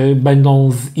pytacie, czy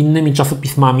będą z innymi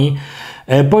czasopismami.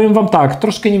 Powiem Wam tak,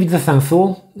 troszkę nie widzę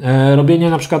sensu. Robienie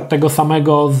na przykład tego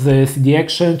samego z CD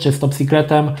Action czy z Top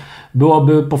Secretem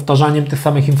byłoby powtarzaniem tych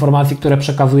samych informacji, które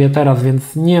przekazuję teraz,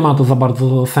 więc nie ma to za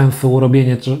bardzo sensu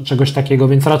robienie czegoś takiego,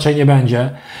 więc raczej nie będzie.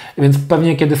 Więc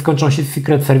pewnie kiedy skończą się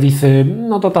Secret Service'y,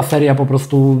 no to ta seria po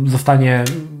prostu zostanie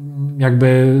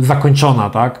jakby zakończona,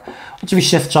 tak?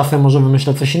 Oczywiście z czasem może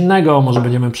wymyślę coś innego, może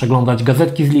będziemy przeglądać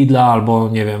gazetki z Lidla albo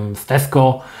nie wiem, z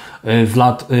Tesco z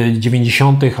lat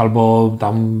 90. albo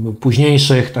tam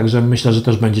późniejszych, także myślę, że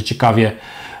też będzie ciekawie,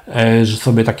 że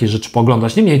sobie takie rzeczy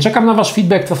pooglądać. Niemniej czekam na Wasz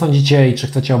feedback, co sądzicie i czy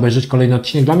chcecie obejrzeć kolejny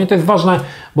odcinek. Dla mnie to jest ważne,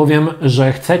 bo wiem,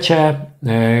 że chcecie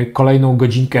kolejną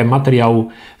godzinkę materiału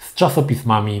z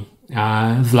czasopismami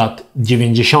z lat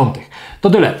 90. To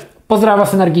tyle. Pozdrawiam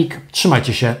Was, NRGeek.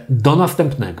 Trzymajcie się. Do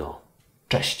następnego.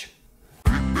 Cześć.